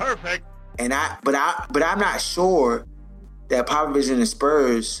 200. Perfect. But I'm not sure that Popovich and the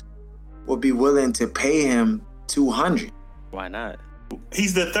Spurs will be willing to pay him 200. Why not?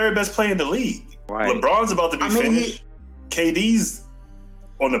 He's the third best player in the league. Right. LeBron's about to be finished. KD's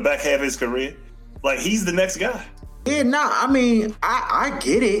on the back half of his career. Like, he's the next guy. Yeah, I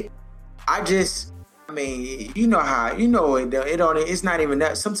get it. It's not even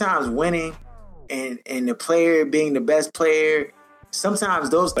that. Sometimes winning and the player being the best player, sometimes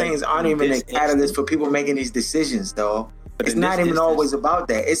those things aren't even a catalyst for people making these decisions, though. It's not even always about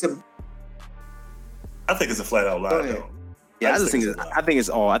that. I think it's a flat out lie, though. Yeah, I just think it's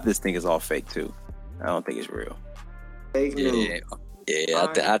all fake too. I don't think it's real. Fake news. Yeah,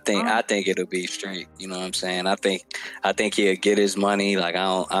 I think it'll be straight. You know what I'm saying? I think he'll get his money. Like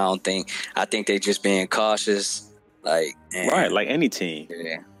I think they just being cautious. Like like any team.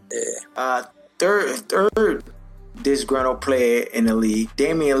 Yeah. Third disgruntled player in the league,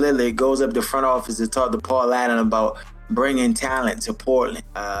 Damian Lillard, goes up the front office to talk to Paul Allen about bringing talent to Portland.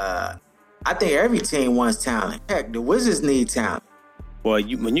 I think every team wants talent. Heck, the Wizards need talent. Well,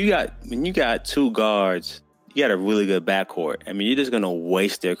 when you got two guards, you got a really good backcourt. I mean, you're just gonna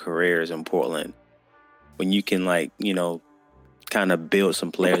waste their careers in Portland when you can kind of build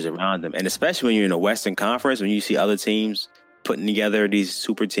some players around them, and especially when you're in the Western Conference, when you see other teams putting together these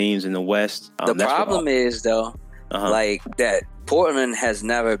super teams in the West. The problem is though, like that Portland has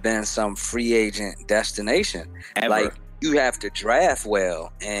never been some free agent destination. Ever. Like you have to draft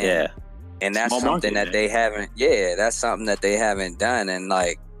well, and that's something that they haven't. Yeah, that's something that they haven't done. And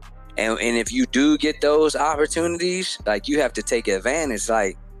and if you do get those opportunities, like you have to take advantage.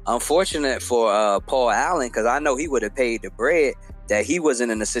 Like unfortunate for Paul Allen, because I know he would have paid the bread, that he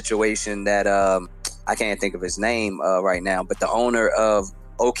wasn't in a situation that I can't think of his name right now, but the owner of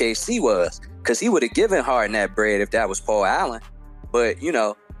OKC was, because he would have given Harden that bread if that was Paul Allen. But, you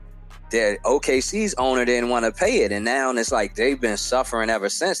know, that OKC's owner didn't want to pay it, and now it's like they've been suffering ever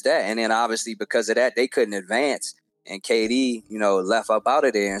since that. And then obviously because of that, they couldn't advance, and KD, you know, left up out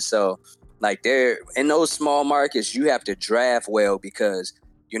of there. And so, like, they're in those small markets, you have to draft well, because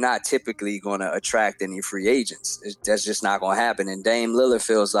you're not typically going to attract any free agents. That's just not going to happen. And Dame Lillard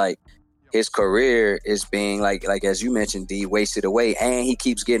feels like his career is being, like as you mentioned, D, wasted away, and he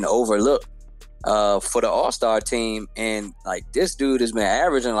keeps getting overlooked for the All-Star team. And like, this dude has been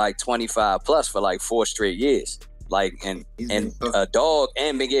averaging like 25 plus for like 4 straight years. Like, and a dog,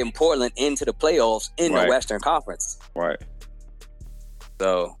 and been getting Portland into the playoffs in the Western Conference. Right.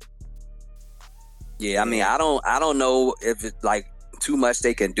 So, yeah, I mean, I don't know if it's like too much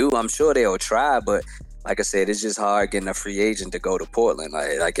they can do. I'm sure they'll try, but like I said, it's just hard getting a free agent to go to Portland.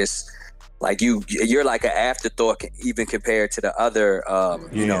 Like it's like you're like an afterthought, even compared to the other,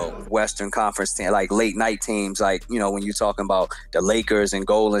 you know, Western Conference team, like late night teams. Like, you know, when you're talking about the Lakers and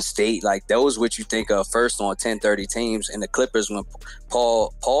Golden State, like those what you think of first on 10-30 teams, and the Clippers when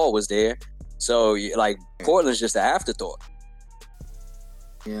Paul was there. So like Portland's just an afterthought.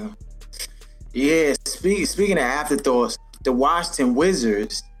 Yeah. Speaking of afterthoughts, the Washington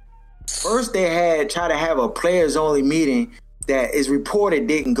Wizards, first they tried to have a players only meeting that is reported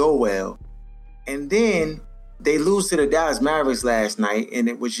didn't go well. And then they lose to the Dallas Mavericks last night, and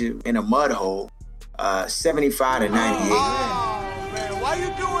it was in a mud hole, 75-98. Oh, man, why you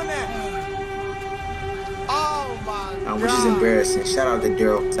doing that? Oh, my God. Which is embarrassing. Shout out to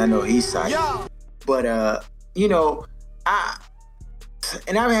Daryl, because I know he's psyched. Yeah. But, you know, I've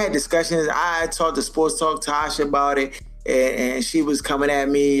had discussions. I talked to Sports Talk Tasha about it, and she was coming at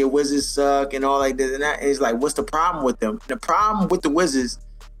me, the Wizards suck and all like this. And it's like, what's the problem with them? The problem with the Wizards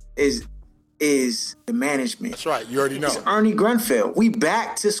is the management. That's right. You already know. It's Ernie Grunfeld. We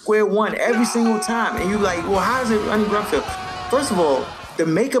back to square one every single time. And you're like, well, how is it Ernie Grunfeld? First of all, the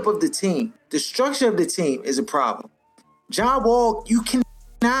makeup of the team, the structure of the team is a problem. John Wall, you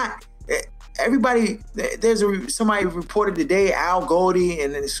cannot... Everybody, somebody reported today, Al Goldie,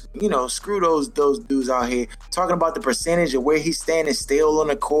 and then, you know, screw those dudes out here talking about the percentage of where he's standing still on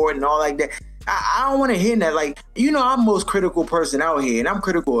the court and all like that. I don't want to hear that. Like, you know, I'm the most critical person out here, and I'm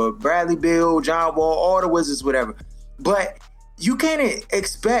critical of Bradley Beal, John Wall, all the Wizards, whatever. But you can't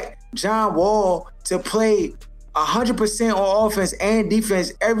expect John Wall to play 100% on offense and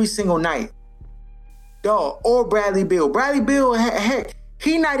defense every single night, dog. Or Bradley Beal. Bradley Beal, heck.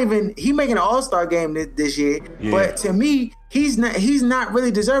 He making an All-Star game this year, but to me, he's not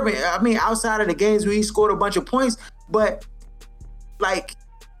really deserving. I mean, outside of the games where he scored a bunch of points, but like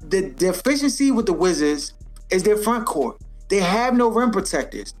the deficiency with the Wizards is their front court. They have no rim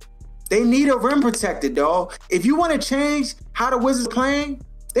protectors. They need a rim protector, dog. If you want to change how the Wizards are playing,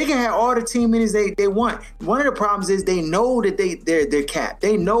 they can have all the team minutes they want. One of the problems is they know that they're capped.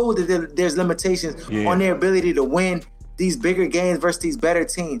 They know that there's limitations on their ability to win these bigger games versus these better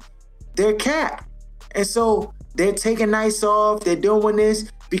teams. They're capped. And so they're taking nights off. They're doing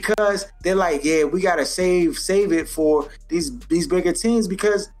this because they're like, yeah, we got to save it for these bigger teams,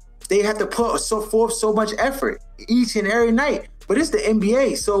 because they have to put forth so much effort each and every night. But it's the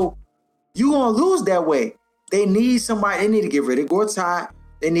NBA, so you're going to lose that way. They need somebody. They need to get rid of Gortat.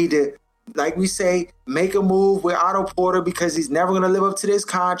 They need to, like we say, make a move with Otto Porter, because he's never going to live up to this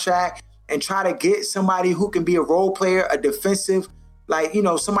contract, and try to get somebody who can be a role player, a defensive, like, you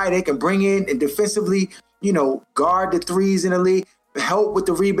know, somebody they can bring in and defensively, you know, guard the threes in the league, help with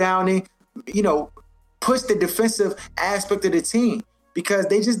the rebounding, you know, push the defensive aspect of the team, because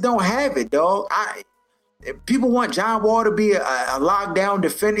they just don't have it, dog. People want John Wall to be a lockdown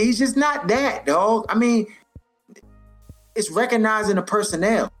defender. He's just not that, dog. I mean, it's recognizing the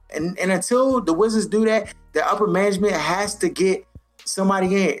personnel. And until the Wizards do that, the upper management has to get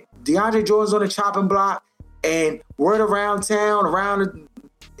somebody in. DeAndre Jordan's on the chopping block, and word around town, around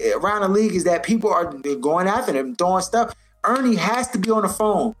the league, is that people are going after him, throwing stuff. Ernie has to be on the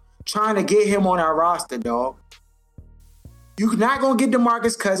phone trying to get him on our roster, dog. You're not going to get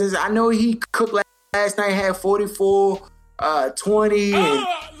DeMarcus Cousins. I know he cooked last night, had 44, 20,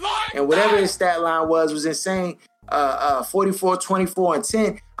 and whatever his stat line was insane. 44, 24, and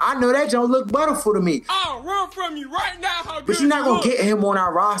 10. I know that don't look butterful to me. I'll run from you right now. But you're not going to get him on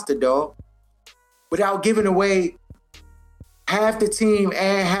our roster, dog, without giving away half the team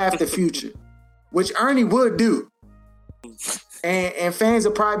and half the future, which Ernie would do. And fans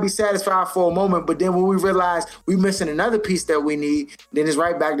will probably be satisfied for a moment, but then when we realize we're missing another piece that we need, then it's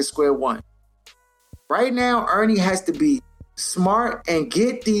right back to square one. Right now, Ernie has to be smart and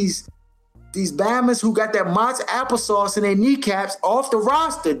get these Bammers who got that Mott's applesauce in their kneecaps off the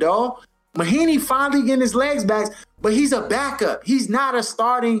roster, dog. Mahinmi finally getting his legs back, but he's a backup. He's not a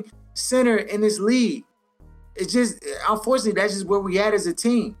starting center in this league. It's just, unfortunately, that's just where we at as a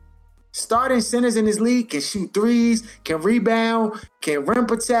team. Starting centers in this league can shoot threes, can rebound, can rim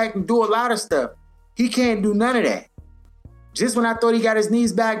protect, and do a lot of stuff. He can't do none of that. Just when I thought he got his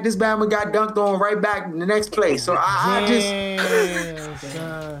knees back, this Bama got dunked on right back in the next play. So I just...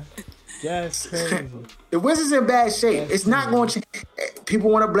 That's crazy. The Wizards in bad shape. It's not going to change. People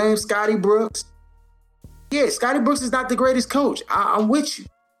want to blame Scotty Brooks. Yeah, Scotty Brooks is not the greatest coach. I'm with you.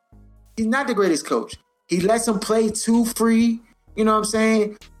 He's not the greatest coach. He lets them play too free. You know what I'm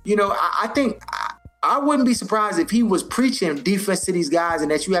saying? You know, I think I wouldn't be surprised if he was preaching defense to these guys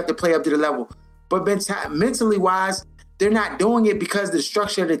and that you have to play up to the level. But mentally wise, they're not doing it because of the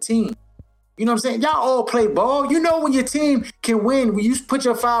structure of the team. You know what I'm saying? Y'all all play ball. You know when your team can win, when you put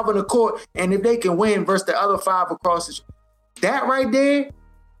your 5 on the court, and if they can win versus the other 5 across the that right there,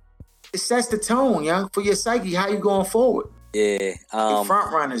 it sets the tone, young, for your psyche, how you going forward. Yeah. The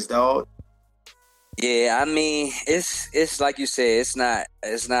front runners, dog. Yeah, I mean, it's like you said, it's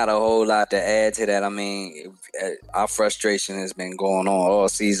not a whole lot to add to that. I mean, our frustration has been going on all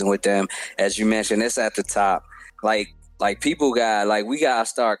season with them. As you mentioned, it's at the top. Like people we gotta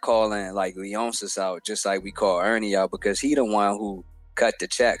start calling like Leonsis out, just like we call Ernie out, because he the one who cut the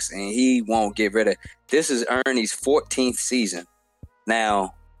checks and he won't get rid of. This is Ernie's 14th season.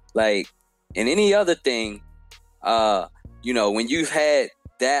 Now, like in any other thing, you know, when you've had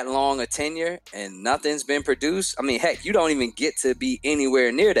that long a tenure and nothing's been produced, I mean, heck, you don't even get to be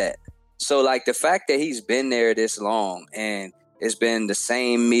anywhere near that. So like the fact that he's been there this long and it's been the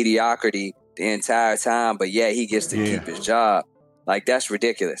same mediocrity the entire time, but yeah, he gets to keep his job. Like, that's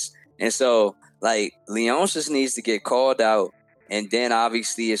ridiculous. And so, like, Leonsis needs to get called out, and then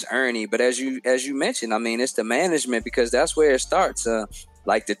obviously it's Ernie. But as you mentioned, I mean, it's the management, because that's where it starts.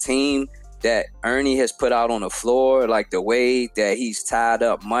 Like the team that Ernie has put out on the floor, like the way that he's tied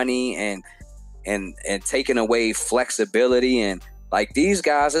up money and taken away flexibility, and like these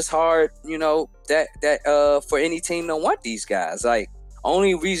guys, it's hard, you know, that for any team to want these guys. Like,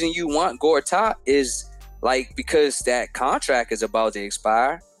 only reason you want Gortat is like because that contract is about to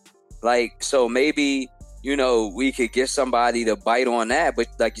expire. Like, so maybe, you know, we could get somebody to bite on that. But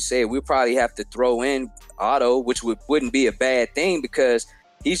like you said, we probably have to throw in Otto, which wouldn't be a bad thing, because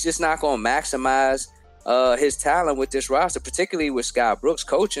he's just not going to maximize his talent with this roster, particularly with Scott Brooks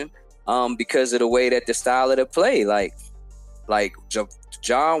coaching, because of the way that the style of the play. Like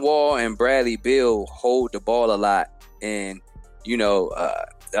John Wall and Bradley Beal hold the ball a lot, and you know,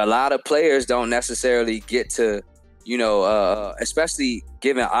 a lot of players don't necessarily get to, you know, especially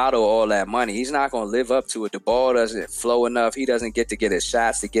giving Otto all that money. He's not going to live up to it. The ball doesn't flow enough. He doesn't get to get his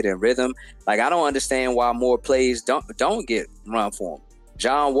shots to get in rhythm. Like, I don't understand why more plays don't get run for him.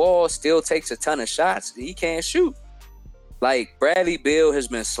 John Wall still takes a ton of shots. He can't shoot. Like, Bradley Beal has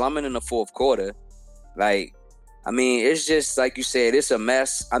been slumming in the fourth quarter. Like, I mean, it's just like you said, it's a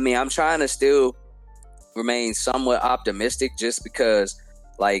mess. I mean, I'm trying to still remain somewhat optimistic just because,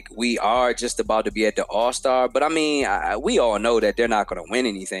 like, we are just about to be at the All-Star. But I mean, we all know that they're not going to win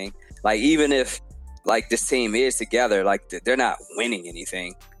anything. Like, even if, like, this team is together, like, they're not winning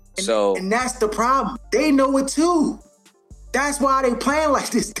anything. And that's the problem. They know it too. That's why they playing like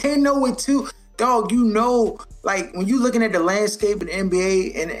this. They know it too. Dog, you know, like, when you're looking at the landscape in the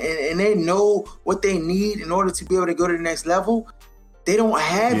NBA and they know what they need in order to be able to go to the next level, they don't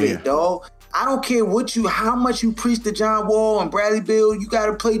have it, dog. I don't care how much you preach to John Wall and Bradley Beal. You got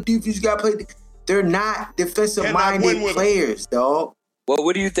to play defense. You got to play. They're not defensive-minded players, dog. Well,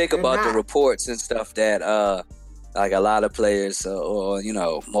 what do you think about the reports and stuff that, like, a lot of players or, you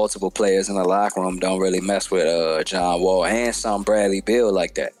know, multiple players in the locker room don't really mess with John Wall and some Bradley Beal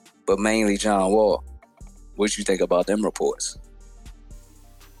like that, but mainly John Wall? What you think about them reports?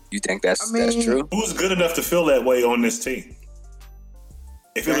 You think that's true? Who's good enough to feel that way on this team?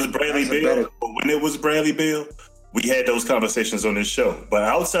 If it was Bradley Beal, when it was Bradley Beal, we had those conversations on this show. But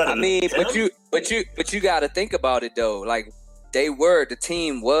outside of but you got to think about it though. Like, the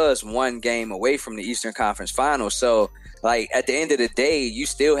team was one game away from the Eastern Conference Finals. So, like, at the end of the day, you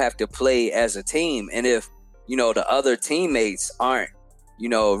still have to play as a team. And if, you know, the other teammates aren't, you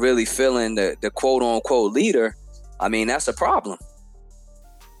know, really feeling the quote unquote leader, I mean, that's a problem.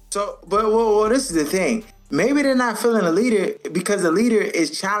 So, but this is the thing. maybe they're not feeling a leader because the leader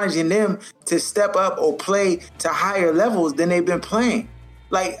is challenging them to step up or play to higher levels than they've been playing.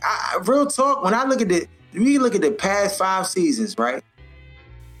 Like, real talk, when we look at the past 5 seasons, right?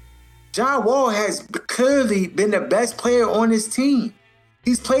 John Wall has clearly been the best player on his team.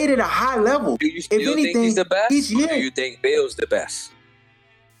 He's played at a high level. Do you still think he's the best? Each year, or do you think Bill's the best?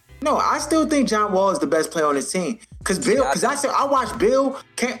 No, I still think John Wall is the best player on his team. Because I watch Bill.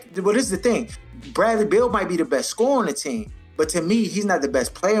 Well, this is the thing. Bradley Beal might be the best scorer on the team, but to me, he's not the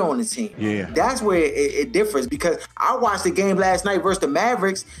best player on the team. Yeah, that's where it differs. Because I watched the game last night versus the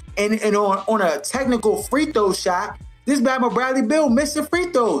Mavericks, and on a technical free throw shot, this bad boy Bradley Beal missed the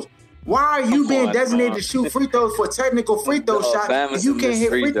free throws. Why are you being designated to shoot free throws for a technical free throw shot if you can't hit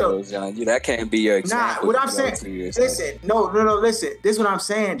free throws? That can't be your example. Nah, what I'm saying, listen, no, listen. This is what I'm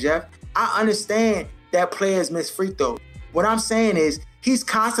saying, Jeff. I understand that players miss free throws. What I'm saying is he's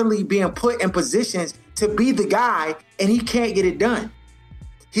constantly being put in positions to be the guy, and he can't get it done.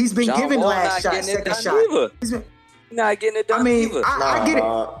 He's been given last shot, second shot. He's not getting it done. I mean, either. I get it.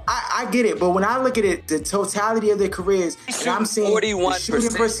 I get it. But when I look at it, the totality of their careers, and I'm seeing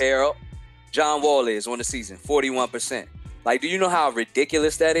 41%, Harold, John Wall is on the season, 41%. Like, do you know how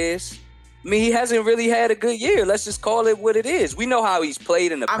ridiculous that is? I mean, he hasn't really had a good year. Let's just call it what it is. We know how he's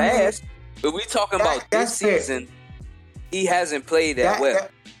played in the past, but we're talking about this season. He hasn't played that well.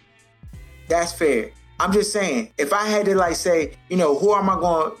 That's fair. I'm just saying, if I had to say, who am I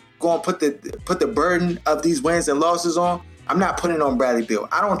going to put the burden of these wins and losses on? I'm not putting it on Bradley Beal.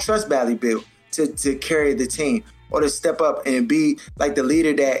 I don't trust Bradley Beal to carry the team or to step up and be like the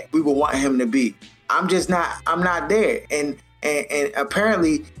leader that we would want him to be. I'm not there. And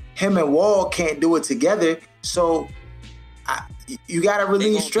apparently him and Wall can't do it together. So you got to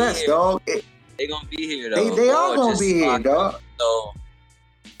relieve stress, dog. They're going to be here, though. They are going to be here, dog. So,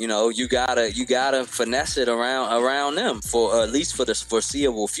 you gotta finesse it around them for at least for the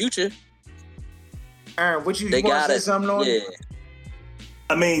foreseeable future. Aaron, what you want to say something on? Yeah.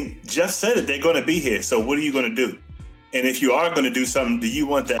 I mean, Jeff said it. They're going to be here. So what are you going to do? And if you are going to do something, do you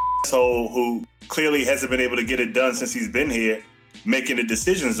want that asshole who clearly hasn't been able to get it done since he's been here making the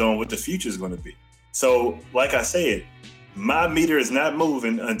decisions on what the future is going to be? So, like I said, my meter is not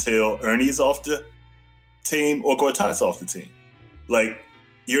moving until Ernie is off the team or Gortat's off the team. Like,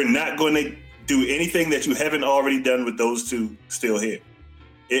 you're not going to do anything that you haven't already done with those two still here.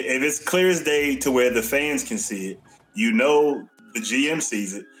 If it's clear as day to where the fans can see it, the GM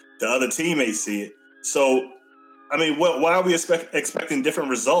sees it, the other teammates see it. So, I mean, why are we expecting different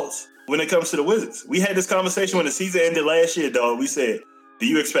results when it comes to the Wizards? We had this conversation when the season ended last year, dog. We said, do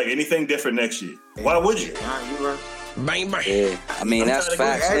you expect anything different next year? Why would you? Yeah, I mean, that's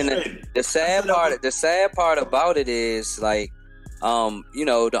facts. And the sad part about it is, the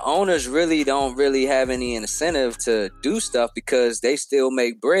owners really don't have any incentive to do stuff because they still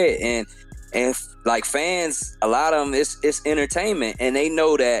make bread. And like fans, a lot of them, it's entertainment. And they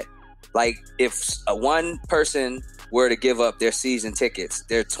know that, if one person were to give up their season tickets,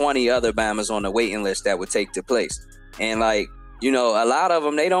 there are 20 other Bammers on the waiting list that would take the place. And a lot of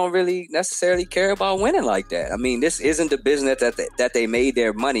them, they don't really necessarily care about winning like that. I mean, this isn't the business that they made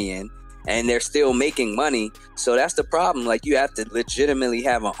their money in, and they're still making money. So that's the problem. You have to legitimately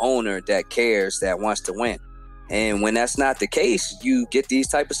have an owner that cares, that wants to win. And when that's not the case, you get these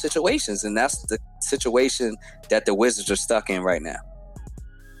type of situations. And that's the situation that the Wizards are stuck in right now.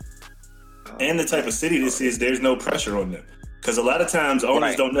 And the type of city this is, there's no pressure on them. Because a lot of times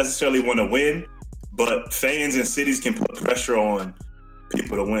owners don't necessarily want to win, but fans and cities can put pressure on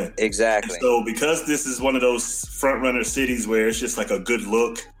people to win. Exactly. And so because this is one of those front runner cities where it's just a good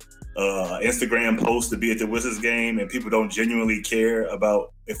look, Instagram post to be at the Wizards game, and people don't genuinely care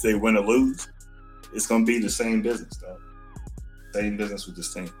about if they win or lose, it's going to be the same business, though. Same business with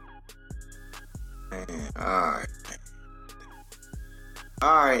this team. Man,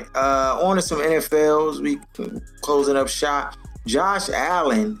 all right. On to some NFLs. We closing up shop. Josh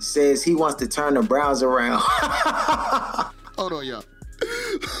Allen says he wants to turn the Browns around. Hold on, y'all.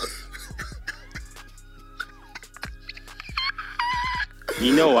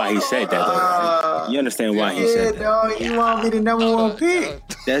 You know why he said that, though, right? You understand why he said that? Dog, you want me the number one pick.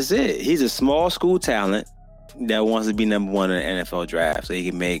 That's it. He's a small school talent that wants to be number one in the NFL draft so he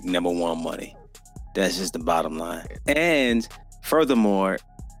can make number one money. That's just the bottom line. And furthermore,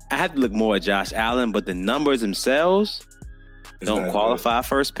 I have to look more at Josh Allen, but the numbers themselves don't qualify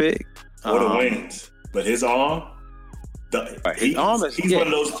first pick. Or the wins. But his arm, he's one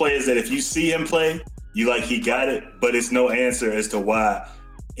of those players that if you see him play, he got it, but it's no answer as to why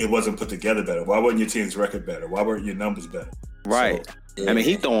it wasn't put together better. Why wasn't your team's record better? Why weren't your numbers better? Right. I mean,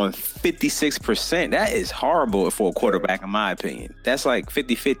 he's throwing 56%. That is horrible for a quarterback, in my opinion. That's like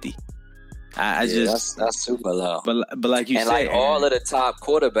 50-50. I just that's super low. But like you said, like all of the top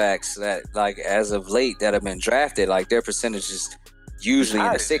quarterbacks that like as of late that have been drafted, like their percentage is usually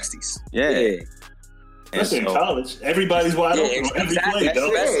in the 60s. Yeah. Especially in college, everybody's wide open on every play,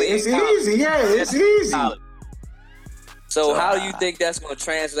 though. It's easy. Yeah, it's easy. So how do you think that's going to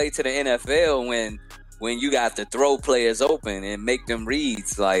translate to the NFL when you got to throw players open and make them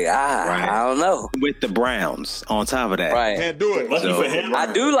reads? Like, I don't know. With the Browns on top of that. Right. Can't do it. Lucky for him. I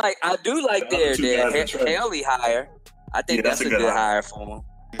do like their Haley hire. I think that's a good hire for him.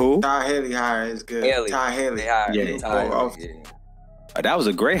 Who? Ty Haley hire is good. Ty Haley. That was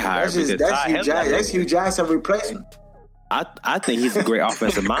a great hire. That's Hugh Jackson replacement. I think he's a great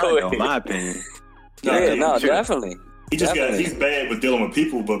offensive mind, in my opinion. Definitely. He's bad with dealing with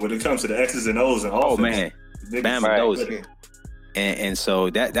people, but when it comes to the X's and O's and offense, man, Bama knows it. And so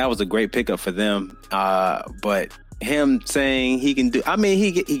that was a great pickup for them. But him saying he can do, I mean,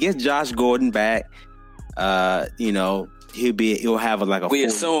 he gets Josh Gordon back. He'll have a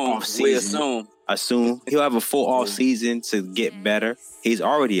full off season. Assume he'll have a full off season to get better. He's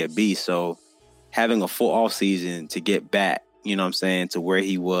already a beast, so having a full off season to get back, you know what I'm saying, to where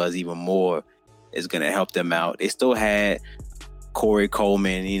he was even more is going to help them out. They still had Corey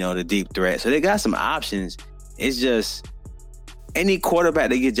Coleman, the deep threat. So they got some options. It's just any quarterback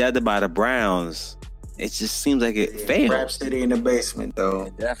that gets drafted by the Browns, it just seems like it failed. Rhapsody in the basement, though.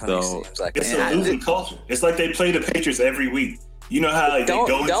 It definitely seems like it's a losing culture. It's like they play the Patriots every week. You know how they go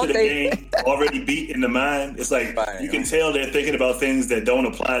into the game already beat in the mind? It's like you can tell they're thinking about things that don't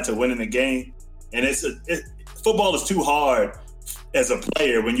apply to winning the game. And football is too hard as a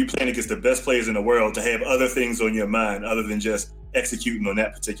player when you're playing against the best players in the world to have other things on your mind other than just executing on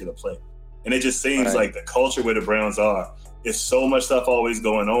that particular play. And it just seems like the culture where the Browns are, is so much stuff always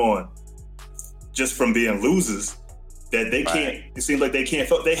going on just from being losers that they can't, it seems like they can't,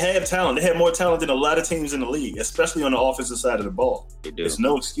 they have talent. They have more talent than a lot of teams in the league, especially on the offensive side of the ball. There's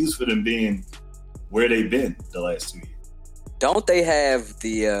no excuse for them being where they've been the last 2 years. Don't they have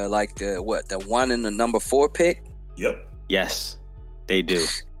the 1 and the number 4 pick? Yep. Yes, they do.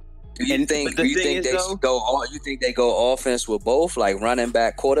 Do you think they go offense with both, like running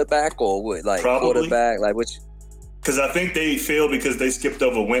back, quarterback, or with quarterback, like which? Because I think they feel because they skipped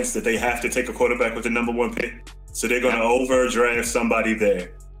over Wentz that they have to take a quarterback with the number 1 pick, so they're going to overdraft somebody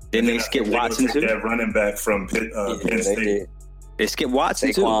there. Then they skip Watson too. That running back from Penn State. They skip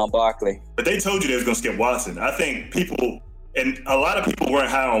Watson too. Saquon Barkley. But they told you they was going to skip Watson. I think and a lot of people weren't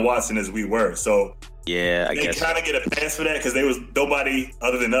high on Watson as we were, so. Yeah, I guess they kind of get a pass for that because there was nobody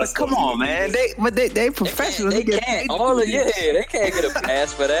other than us. But come on, man! They professionals. They can't. They can't get a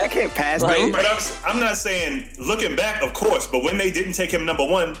pass for that. They can't pass. But I'm not saying looking back, of course. But when they didn't take him number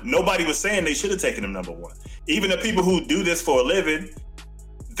 1, nobody was saying they should have taken him number 1. Even the people who do this for a living,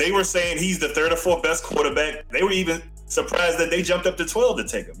 they were saying he's the 3rd or 4th best quarterback. They were even surprised that they jumped up to 12 to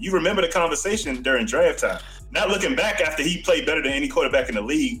take him. You remember the conversation during draft time? Not looking back after he played better than any quarterback in the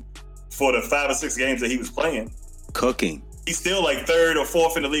league. For the 5 or 6 games that he was playing. Cooking. He's still like 3rd or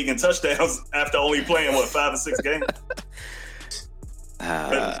 4th in the league in touchdowns after only playing, 5 or 6 games?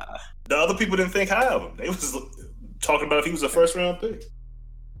 The other people didn't think high of him. They was talking about if he was a first-round pick.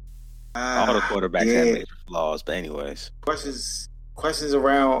 All the quarterbacks have major flaws, but anyways. Questions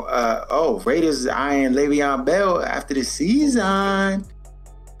around, Raiders eyeing Le'Veon Bell after the season.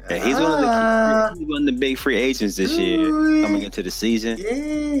 Yeah, he's one of the big free agents this year coming into the season.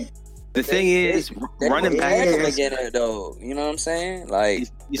 Yeah. The thing is, running back again, though. You know what I'm saying? Like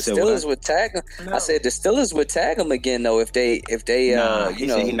the Steelers would tag him. No. I said the Steelers would tag him again, though, if they he said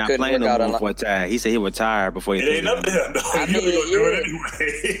he's not playing no more for tag. He said he retired before he. It ain't up there. No, I mean, do it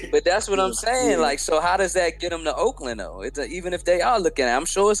anyway. But that's what I'm saying. Like, so how does that get him to Oakland, though? Even if they are looking at him, I'm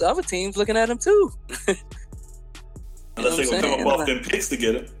sure it's other teams looking at him too. Unless they gonna come up off them picks to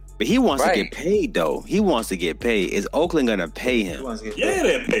get him. But he wants to get paid, though. He wants to get paid. Is Oakland gonna pay him? Yeah,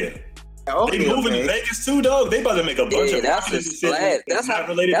 they're paying. They moving to Vegas too, dog. They about to make a bunch of decisions. That's not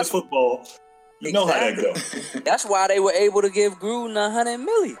related to football. You know how that goes. That's why they were able to give Gruden $100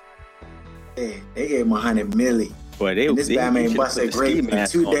 million. Hey, they gave him $100 million. Boy, this Batman busted great for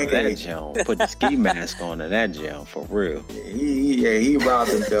 2 decades. Put the ski mask on to that jump for real. He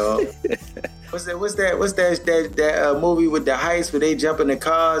robbed him, dog. What's that movie with the heist where they jump in the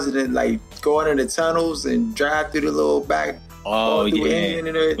cars and then like go under the tunnels and drive through the little back? Oh yeah,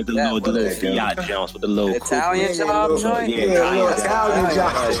 with the little Fiat jumps with the little Italian job joint. Yeah, Italian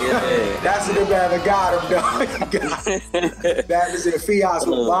job. That's what the man got him, dog. That is in Fiat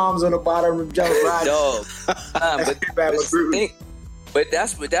with bombs on the bottom of the jump right. Dog. But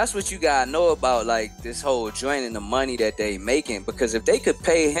that's what you gotta know about like this whole joint and the money that they making. Because if they could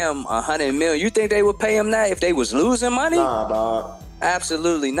pay him $100 million, you think they would pay him that if they was losing money? Nah, dog.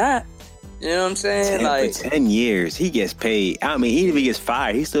 Absolutely not. You know what I'm saying? Like for 10 years, he gets paid. I mean, even if he gets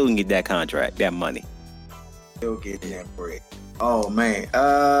fired, he still can get that contract, that money. Still getting that bread. Oh man.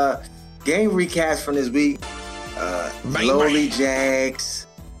 Game recaps from this week. Lowly Jags.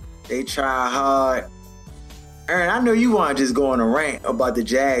 They try hard. Aaron, I know you want to just go on a rant about the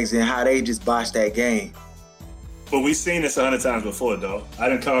Jags and how they just botched that game. But we've seen this 100 times before, dog. I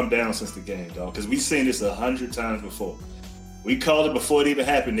didn't calm down since the game, dog, because we've seen this 100 times before. We called it before it even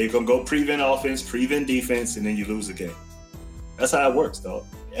happened. They're going to go prevent offense, prevent defense, and then you lose the game. That's how it works, dog.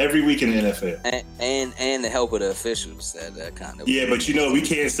 Every week in the NFL. And the help of the officials that kind of. Yeah, but we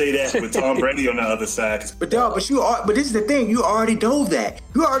can't say that with Tom Brady on the other side. But this is the thing. You already know that.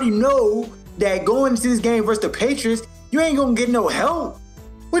 You already know that going into this game versus the Patriots, you ain't going to get no help.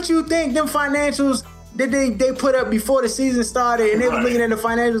 What you think them financials that they put up before the season started and they were looking at the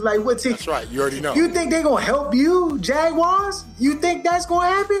financials like, what team? That's right. You already know. You think they're going to help you, Jaguars? You think that's going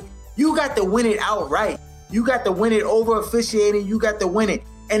to happen? You got to win it outright. You got to win it over officiating. You got to win it.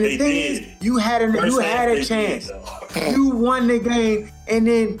 And the thing is, you had a chance. You won the game, and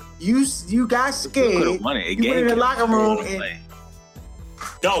then you got scared. You went in the locker room.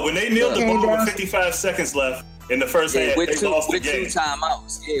 Dog, when they kneeled the ball with 55 seconds left in the first half, they lost the game. With 2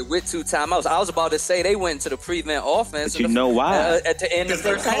 timeouts. Yeah, with 2 timeouts. I was about to say they went to the prevent offense. But you know why? At the end of the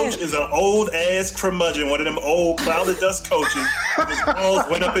first half. Because the coach is an old-ass curmudgeon, one of them old cloud of dust coaches. His balls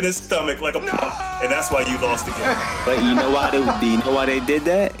went up in his stomach like a pop, and that's why you lost the game. But you know why they did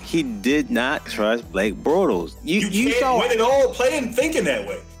that? He did not trust Blake Bortles. You can't win it all playing thinking that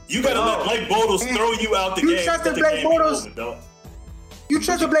way. You got to let Blake Bortles throw you out the game. You trusted Blake Bortles? You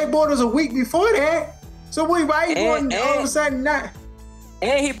trusted Blake Bortles a week before that. So why you going all of a sudden not?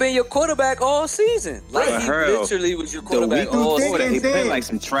 And he been your quarterback all season. Like he literally was your quarterback all season. He played like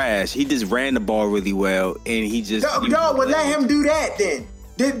some trash. He just ran the ball really well, and he just let him do that then.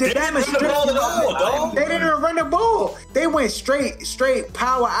 They didn't run the ball. They went straight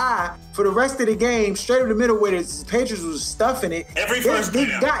power eye for the rest of the game, straight up the middle where the Patriots was stuffing it. Every first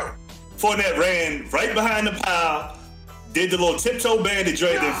down, Fournette ran right behind the pile. Did the little tiptoe bandit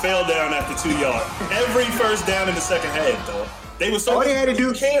joint, then fell down after 2 yards. Every first down in the second half, though. They were so. They had to do.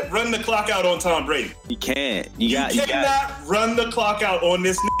 You can't run the clock out on Tom Brady. You can't. You cannot run the clock out on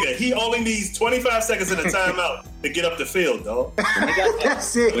this nigga. He only needs 25 seconds in a timeout to get up the field, though.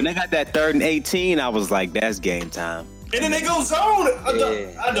 That's it. When they got that 3rd and 18, I was like, that's game time. And then they go zone.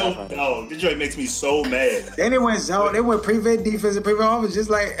 I don't know. This joint makes me so mad. Then they went zone. They went prevent defense and prevent offense, just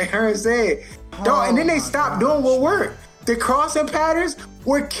like Aaron said. And then they stopped doing what worked. The crossing patterns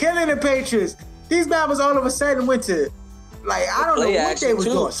were killing the Patriots. These Bama's all of a sudden went to, like, I don't know what they was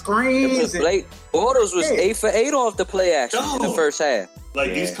doing. Screens. Blake Bortles was 8 for 8 off the play action in the first half.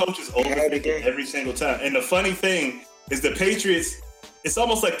 Like, these coaches overthink it every single time. And the funny thing is the Patriots, it's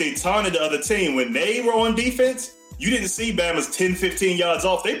almost like they taunted the other team. When they were on defense, you didn't see Bama's 10, 15 yards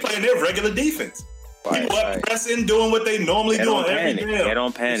off. They playing their regular defense. People up pressing, doing what they normally do on every game. They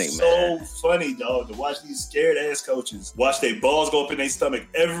don't panic, it's man. So funny, dog, to watch these scared ass coaches watch their balls go up in their stomach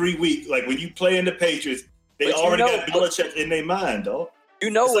every week. Like when you play in the Patriots, they already got Belichick in their mind, dog.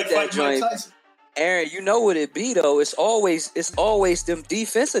 You know what that joint, Aaron? You know what it be though. It's always them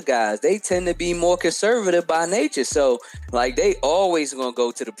defensive guys. They tend to be more conservative by nature, so like they always gonna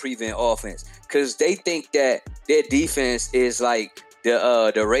go to the prevent offense because they think that their defense is like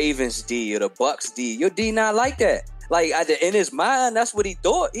the Ravens D or the Bucks D. Your D not like that. Like in his mind, that's what he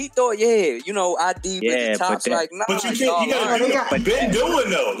thought. He thought, I D with the tops. Like, nah. But you gotta do what you've been doing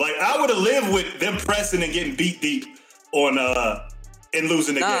though. Like I would have lived with them pressing and getting beat deep on and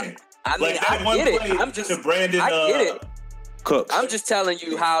losing the game. I mean, I get it. I'm just Brandon. I get it. Cooks. I'm just telling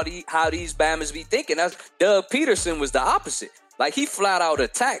you how these Bammers be thinking. Doug Peterson was the opposite. Like he flat out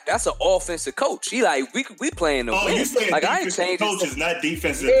attacked. That's an offensive coach. He like we playing to win. You saying like I ain't changing coaches, not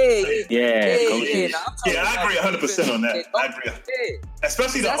defensive. Yeah, I agree 100% on that. I agree.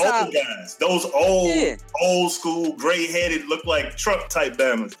 Especially the old guys. Those old school, gray-headed, look like Trump type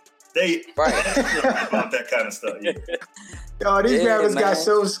Bammers. They about that kind of stuff. Yeah. Dog, these Bammers got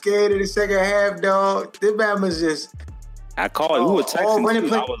so scared in the second half, dog. These Bammers just. I called. We were texting.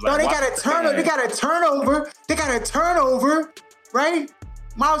 They got a turnover. They got a turnover. Right?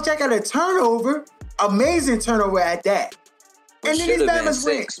 Miles Jack got a turnover. Amazing turnover at that. And then these Bama's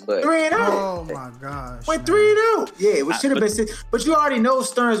went 3-0. Oh my gosh. Went 3-0. Yeah, it should have been 6. But you already know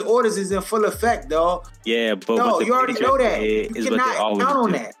Stern's orders is in full effect, dog. Yeah, but no, you already know that. You cannot count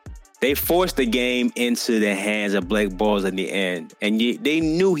on that. They forced the game into the hands of Blake Bortles in the end, and they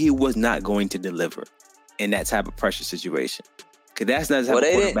knew he was not going to deliver in that type of pressure situation. Because that's not how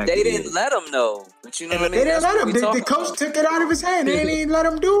they didn't let him know. But you know what I mean? They didn't let him. The coach took it out of his hand. They didn't even let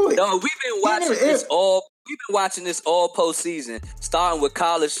him do it. No, we've been watching this all. We've been watching this all postseason, starting with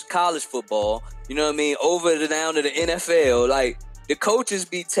college football. You know what I mean? Over down to the NFL. Like the coaches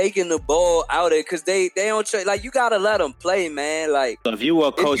be taking the ball out of it because they don't trade. Like you gotta let them play, man. Like so if you were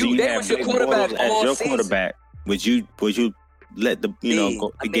a coach and you had Blake Bortles as your quarterback, would you let the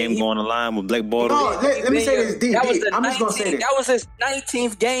game go on the line with Blake Bortles? No, let me say this, D. I'm just gonna say this. That was his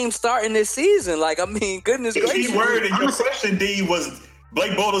 19th game starting this season. Like I mean, goodness gracious. The key word in your question, D, was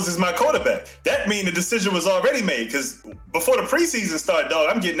Blake Bortles is my quarterback. That means the decision was already made because before the preseason started, dog,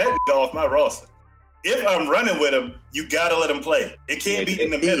 I'm getting that off my roster. If I'm running with him, you gotta let him play. It can't be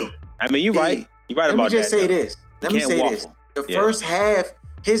in the middle. I mean, you're right. You're right about that. Let me say this. The first half,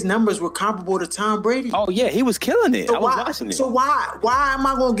 his numbers were comparable to Tom Brady. Oh yeah, he was killing it. I was watching it. So why am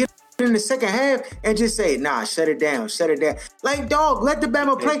I gonna get in the second half and just say, nah, shut it down. Like, dog, let the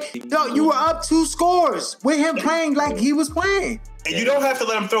Bama play. Dog, you were up 2 scores with him playing like he was playing. And you don't have to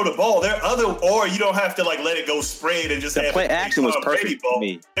let him throw the ball. Or you don't have to like let it go spread and just the play action was perfect for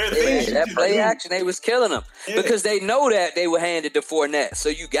me. That play action, they was killing them because they know that they were handed to Fournette. So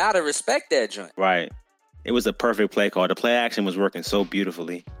you gotta respect that joint. Right. It was a perfect play call. The play action was working so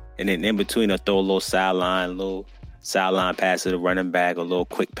beautifully, and then in between, throw a little sideline pass to the running back, a little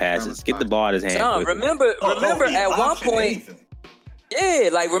quick passes, get the ball out of his hand. John, remember at one point. Yeah,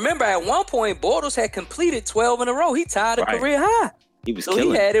 like remember at one point, Bortles had completed 12 in a row. He tied a career high. He was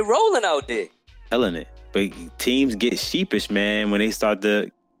killing. He had it rolling out there. Killing it. But teams get sheepish, man, when they start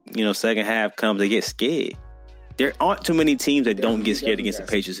the, second half comes, they get scared. There aren't too many teams that don't get scared against the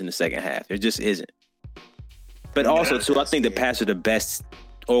Patriots in the second half. There just isn't. But also, too, I think the Pats are the best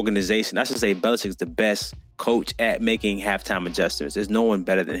organization. I should say Belichick's the best coach at making halftime adjustments. There's no one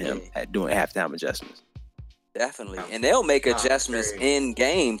better than him at doing halftime adjustments. Definitely. And they'll make adjustments in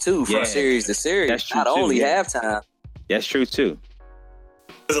game, too, from series to series. That's true, not only halftime. That's true, too.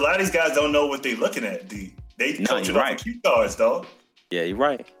 Because a lot of these guys don't know what they're looking at, D. They coaching off the cue cards, dog. Yeah, you're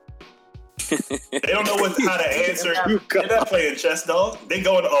right. They don't know how to answer. They're not playing chess, dog. They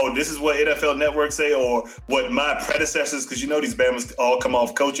going, this is what NFL Network say, or what my predecessors, because these Bamas all come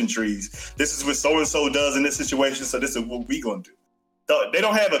off coaching trees. This is what so-and-so does in this situation, so this is what we going to do. They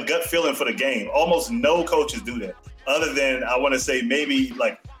don't have a gut feeling for the game. Almost no coaches do that, other than, I want to say, maybe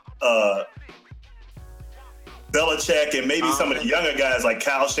like Belichick and maybe some of the younger guys like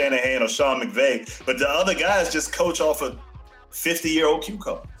Kyle Shanahan or Sean McVay. But the other guys just coach off a 50-year-old cue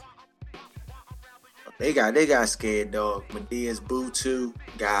card. They got scared, dog. Medias Butu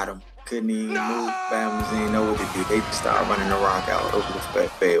got him. Couldn't even move. Bama's didn't know what to do. They just started running the rock out over the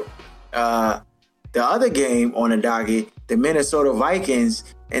field. The other game on the docket, the Minnesota Vikings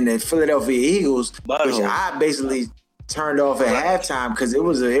and the Philadelphia Eagles, which I basically turned off at halftime because it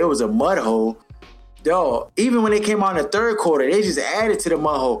was a mud hole. Dog, even when they came out in the third quarter, they just added to the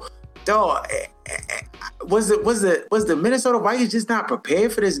mud hole. Dog, was the Minnesota Vikings just not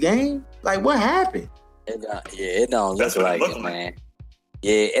prepared for this game? Like, what happened? It don't look like it, man.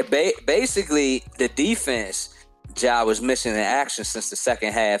 Yeah, basically the defense job was missing in action since the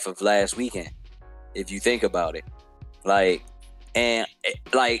second half of last weekend. If you think about it,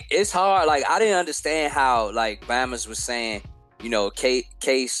 it's hard. Like, I didn't understand how, like, Bama's was saying,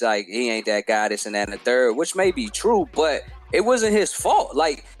 Case, like, he ain't that guy, this and that and the third, which may be true, but it wasn't his fault.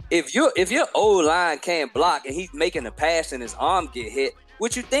 Like, if your O-line can't block and he's making a pass and his arm get hit,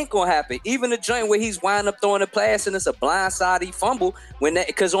 what you think gonna happen? Even the joint where he's winding up throwing a pass and it's a blindside, he fumble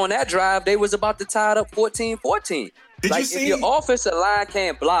because on that drive they was about to tie it up 14-14. If your offensive line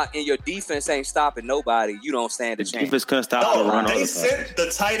can't block and your defense ain't stopping nobody, you don't stand a chance. Defense couldn't stop the run. They sent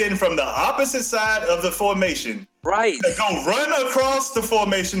the tight end from the opposite side of the formation, right? To go run across the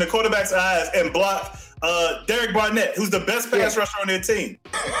formation, the quarterback's eyes, and block Derek Barnett, who's the best pass rusher on their team.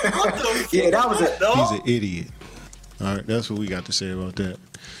 That was it. He's an idiot. All right, that's what we got to say about that.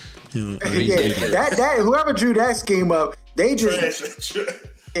 That whoever drew that scheme up, they just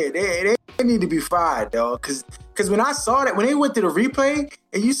they need to be fired, dog. Because when I saw that, when they went to the replay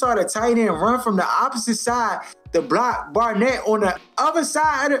and you saw the tight end run from the opposite side, the block Barnett on the other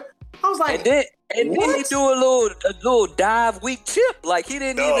side, I was like, and then he do a little dive weak chip. Like, he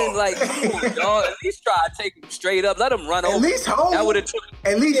didn't even dog. At least try to take him straight up. Let him run over. At least hold. That would have took.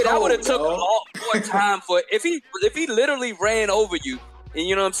 That would have took a lot more time for if he literally ran over you. And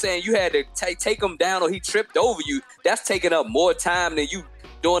you know what I'm saying? You had to take him down or he tripped over you. That's taking up more time than you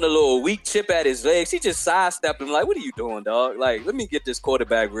doing a little weak chip at his legs. He just sidestepped him like, what are you doing, dog? Like, let me get this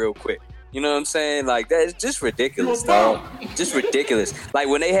quarterback real quick. You know what I'm saying? Like, that's just ridiculous, dog. Just ridiculous. Like,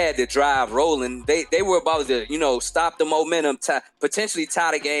 when they had the drive rolling, they were about to, you know, stop the momentum, potentially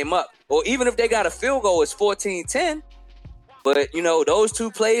tie the game up. Or even if they got a field goal, it's 14-10. But, you know, those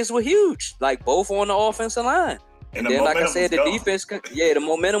two plays were huge. Like, both on the offensive line. And then, like I said, the defense, the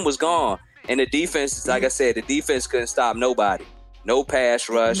momentum was gone. And the defense, like I said, the defense couldn't stop nobody. No pass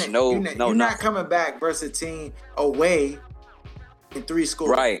rush, you're not coming back versus a team away in 3 scores.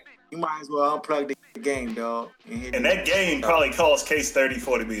 Right. You might as well unplug the game, dog. And that game probably cost Case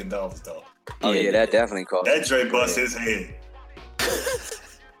 $30-40 million, dog. Oh, yeah, that definitely cost. That Dre bust his head.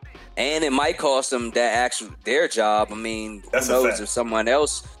 And it might cost them their job. I mean, who knows if someone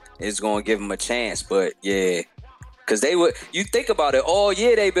else is going to give them a chance. But, yeah. Because you think about it, all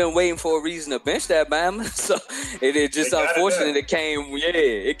year they've been waiting for a reason to bench that Bama. So it just unfortunate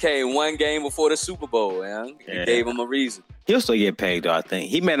it came one game before the Super Bowl, man. It gave him a reason. He'll still get paid, though, I think.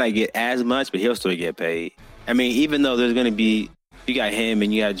 He may not get as much, but he'll still get paid. I mean, even though there's going to be, you got him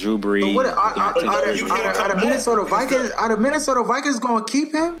and you got Drew Brees. Are the Minnesota Vikings going to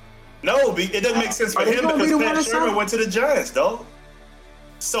keep him? No, it doesn't make sense for him because Pat Sherman went to the Giants, dog.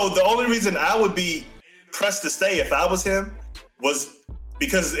 So the only reason I would be pressed to stay if I was him was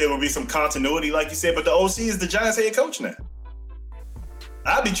because it would be some continuity, like you said. But the OC is the Giants head coach now.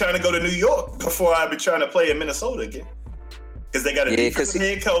 I'd be trying to go to New York before I'd be trying to play in Minnesota again. Because they got a defensive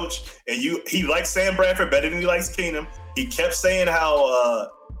head coach, and he likes Sam Bradford better than he likes Keenum. He kept saying how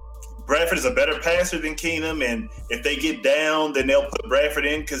Bradford is a better passer than Keenum, and if they get down, then they'll put Bradford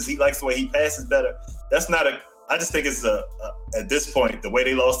in because he likes the way he passes better. That's not I just think it's at this point, the way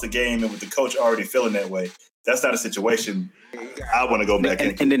they lost the game and with the coach already feeling that way, that's not a situation I want to go back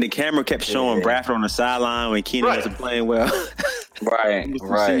in. And then the camera kept showing Bradford on the sideline when Keenum wasn't playing well. Right.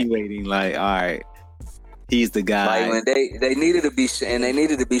 Insinuating like, all right, he's the guy. Like when they needed to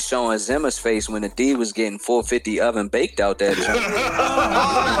be showing Zimmer's face when the D was getting 450 oven baked out there. You know what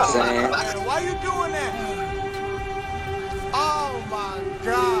I'm saying? Why you doing that? Oh my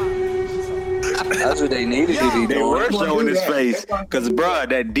God. That's what they needed to be doing. They were showing his face because, bro,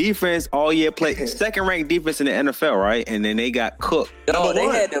 that defense all year played second-ranked defense in the NFL, right? And then they got cooked. No, they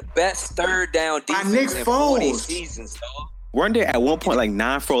had the best third down defense in 40 seasons, dog. Weren't they at one point like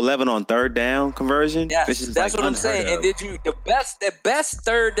 9 for 11 on third down conversion? Yeah, that's what I'm saying. And the best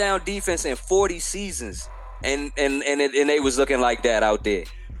third down defense in 40 seasons, and they was looking like that out there.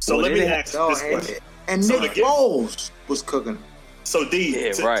 So let me ask this question. And Nick Foles was cooking. So, D,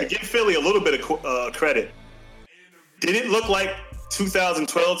 to give Philly a little bit of credit, did it look like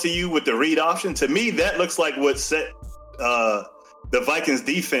 2012 to you with the read option? To me, that looks like what set the Vikings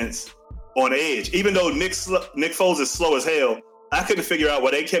defense on edge. Even though Nick Foles is slow as hell, I couldn't figure out why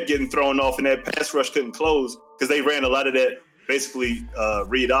they kept getting thrown off and that pass rush couldn't close because they ran a lot of that basically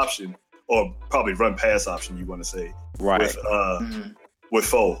read option or probably run pass option, you want to say, with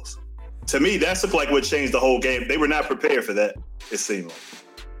Foles. To me, that's looked like what changed the whole game. They were not prepared for that, it seemed like.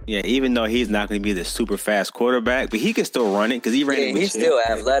 Yeah, even though he's not going to be the super fast quarterback, but he can still run it because he ran it. He's still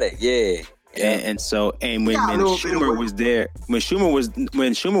athletic. Yeah. And when Schumer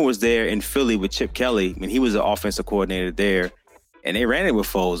was there in Philly with Chip Kelly, when he was the offensive coordinator there, and they ran it with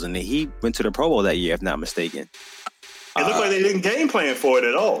Foles, and then he went to the Pro Bowl that year, if not mistaken. It looked like they didn't game plan for it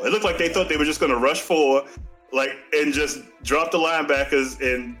at all. It looked like they thought they were just going to rush forward, and just drop the linebackers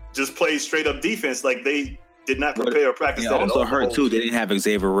and just play straight up defense. Like they did not prepare or practice that. It also hurt too. They didn't have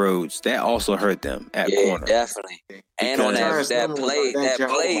Xavier Rhodes. That also hurt them at corner. Definitely. And on that play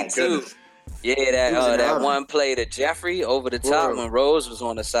too. Yeah, that one play to Jeffrey over the top when Rose was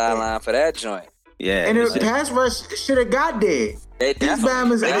on the sideline for that joint. Yeah, and the pass rush should have got there. These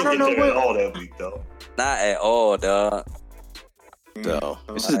Bama's, I don't know what. All that week though. Not at all, dog. So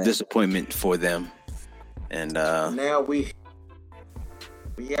this is a disappointment for them. And now we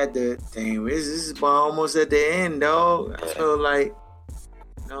had the thing. This is almost at the end, dog. I feel like, you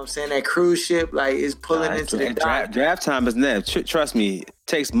know what I'm saying, that cruise ship is pulling into the draft time is next. Trust me, it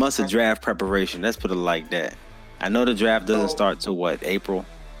takes months of draft preparation. Let's put it like that. I know the draft doesn't start till April,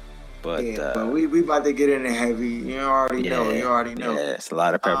 but we about to get in it heavy. You already know. Yeah, it's a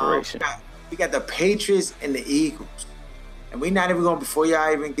lot of preparation. We got the Patriots and the Eagles. And we not even going, before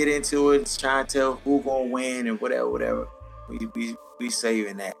y'all even get into it, trying to tell who going to win and whatever. We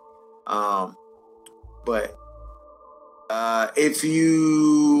saving that. But if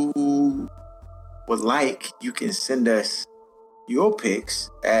you would like, you can send us your picks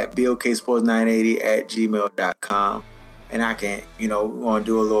at BOKSports980@gmail.com. And I can, we're going to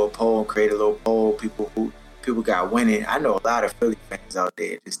do a little poll and create a little poll. People who people got winning. I know a lot of Philly fans out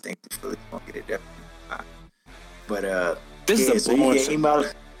there just think the Phillies gonna get it definitely. But this is a boring.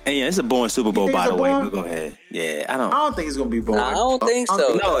 Yeah, it's a boring Super Bowl, by the way. But go ahead. Yeah, I don't think it's gonna be boring. I don't think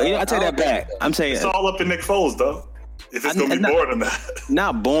so. No, I take that back. I'm saying it's all up in Nick Foles, though. If it's gonna be boring or not.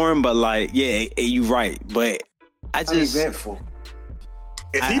 Not boring, but like, yeah, you're right. But I just eventful.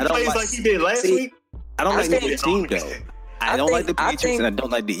 If he plays like he did last week, I don't like the team though. I don't like the Patriots and I don't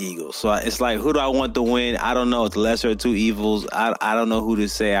like the Eagles. So it's like, who do I want to win? I don't know. It's the lesser of two evils. I don't know who to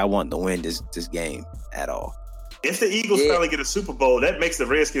say I want to win this game at all. If the Eagles finally get a Super Bowl, that makes the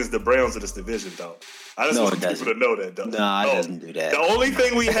Redskins the Browns of this division, though. I just want people to know that, though. No, it doesn't do that. The only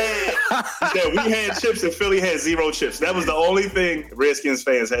thing we had that we had chips and Philly had 0 chips. That was the only thing Redskins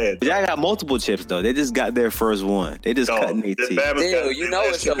fans had. But y'all got multiple chips, though. They just got their first one. They just cutting their teeth. You know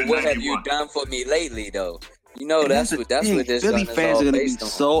it's a what have you done for me lately, though. You know that's what this Philly fans are gonna be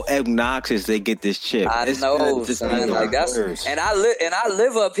so obnoxious they get this chip. I know, son. Like that's and I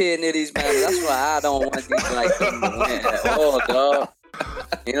live up here near these mountains. That's why I don't want these like them to win at all, dog.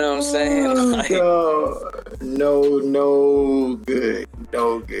 You know what I'm saying? Like, no good.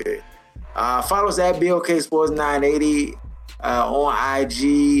 Follow us at BOK Sports 980 on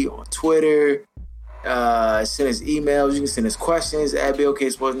IG, on Twitter. Send us emails. You can send us questions at BOK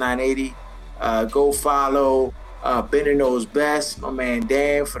Sports 980. Go follow Bender Knows Best, my man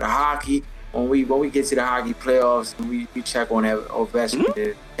Dan, for the hockey. When we get to the hockey playoffs, we check on that best with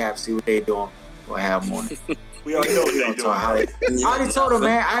the Cap, see what they doing. We'll have them on. We already know what they doing. I already told him,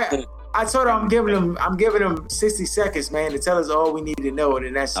 man. I told him I'm giving him 60 seconds, man, to tell us all we need to know, and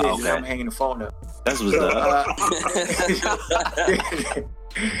then that's it. Okay. Then I'm hanging the phone up. That's what's up.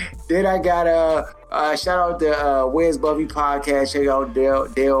 Then I got shout out the Where's Bubby podcast. Check out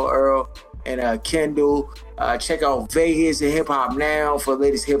Dale Earl and Kendall. Check out Vegas and Hip Hop Now for the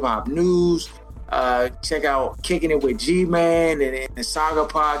latest hip hop news. Check out Kicking It with G-Man and the Saga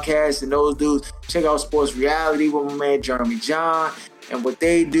podcast and those dudes. Check out Sports Reality with my man Jeremy John and what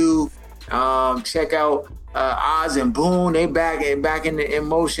they do. Check out Oz and Boone. They back in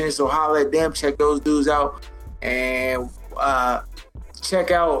motion, so holler at them. Check those dudes out. And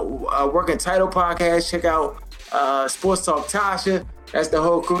check out Working Title podcast. Check out Sports Talk Tasha. That's the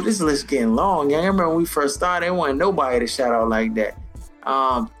whole crew. This list is getting long. Yeah, I remember when we first started, there wasn't nobody to shout out like that.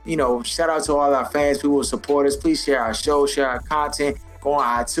 Shout out to all our fans, people who support us. Please share our show, share our content. Go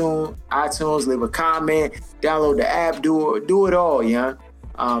on iTunes, leave a comment, download the app, do it all, yeah.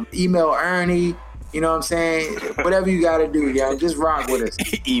 Email Ernie, you know what I'm saying? Whatever you gotta do, yeah. Just rock with us.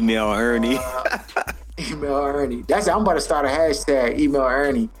 Email Ernie. Email Ernie. I'm about to start a hashtag, email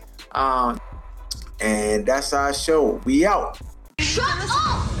Ernie. And that's our show. We out. Shut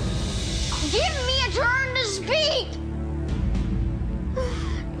up! Give me a turn to speak!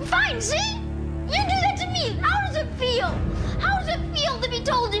 Fine, see? You do that to me. How does it feel? How does it feel to be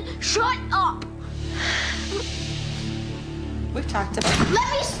told to shut up? We've talked about it. Let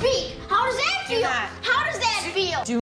me speak. How does that feel? How does that feel?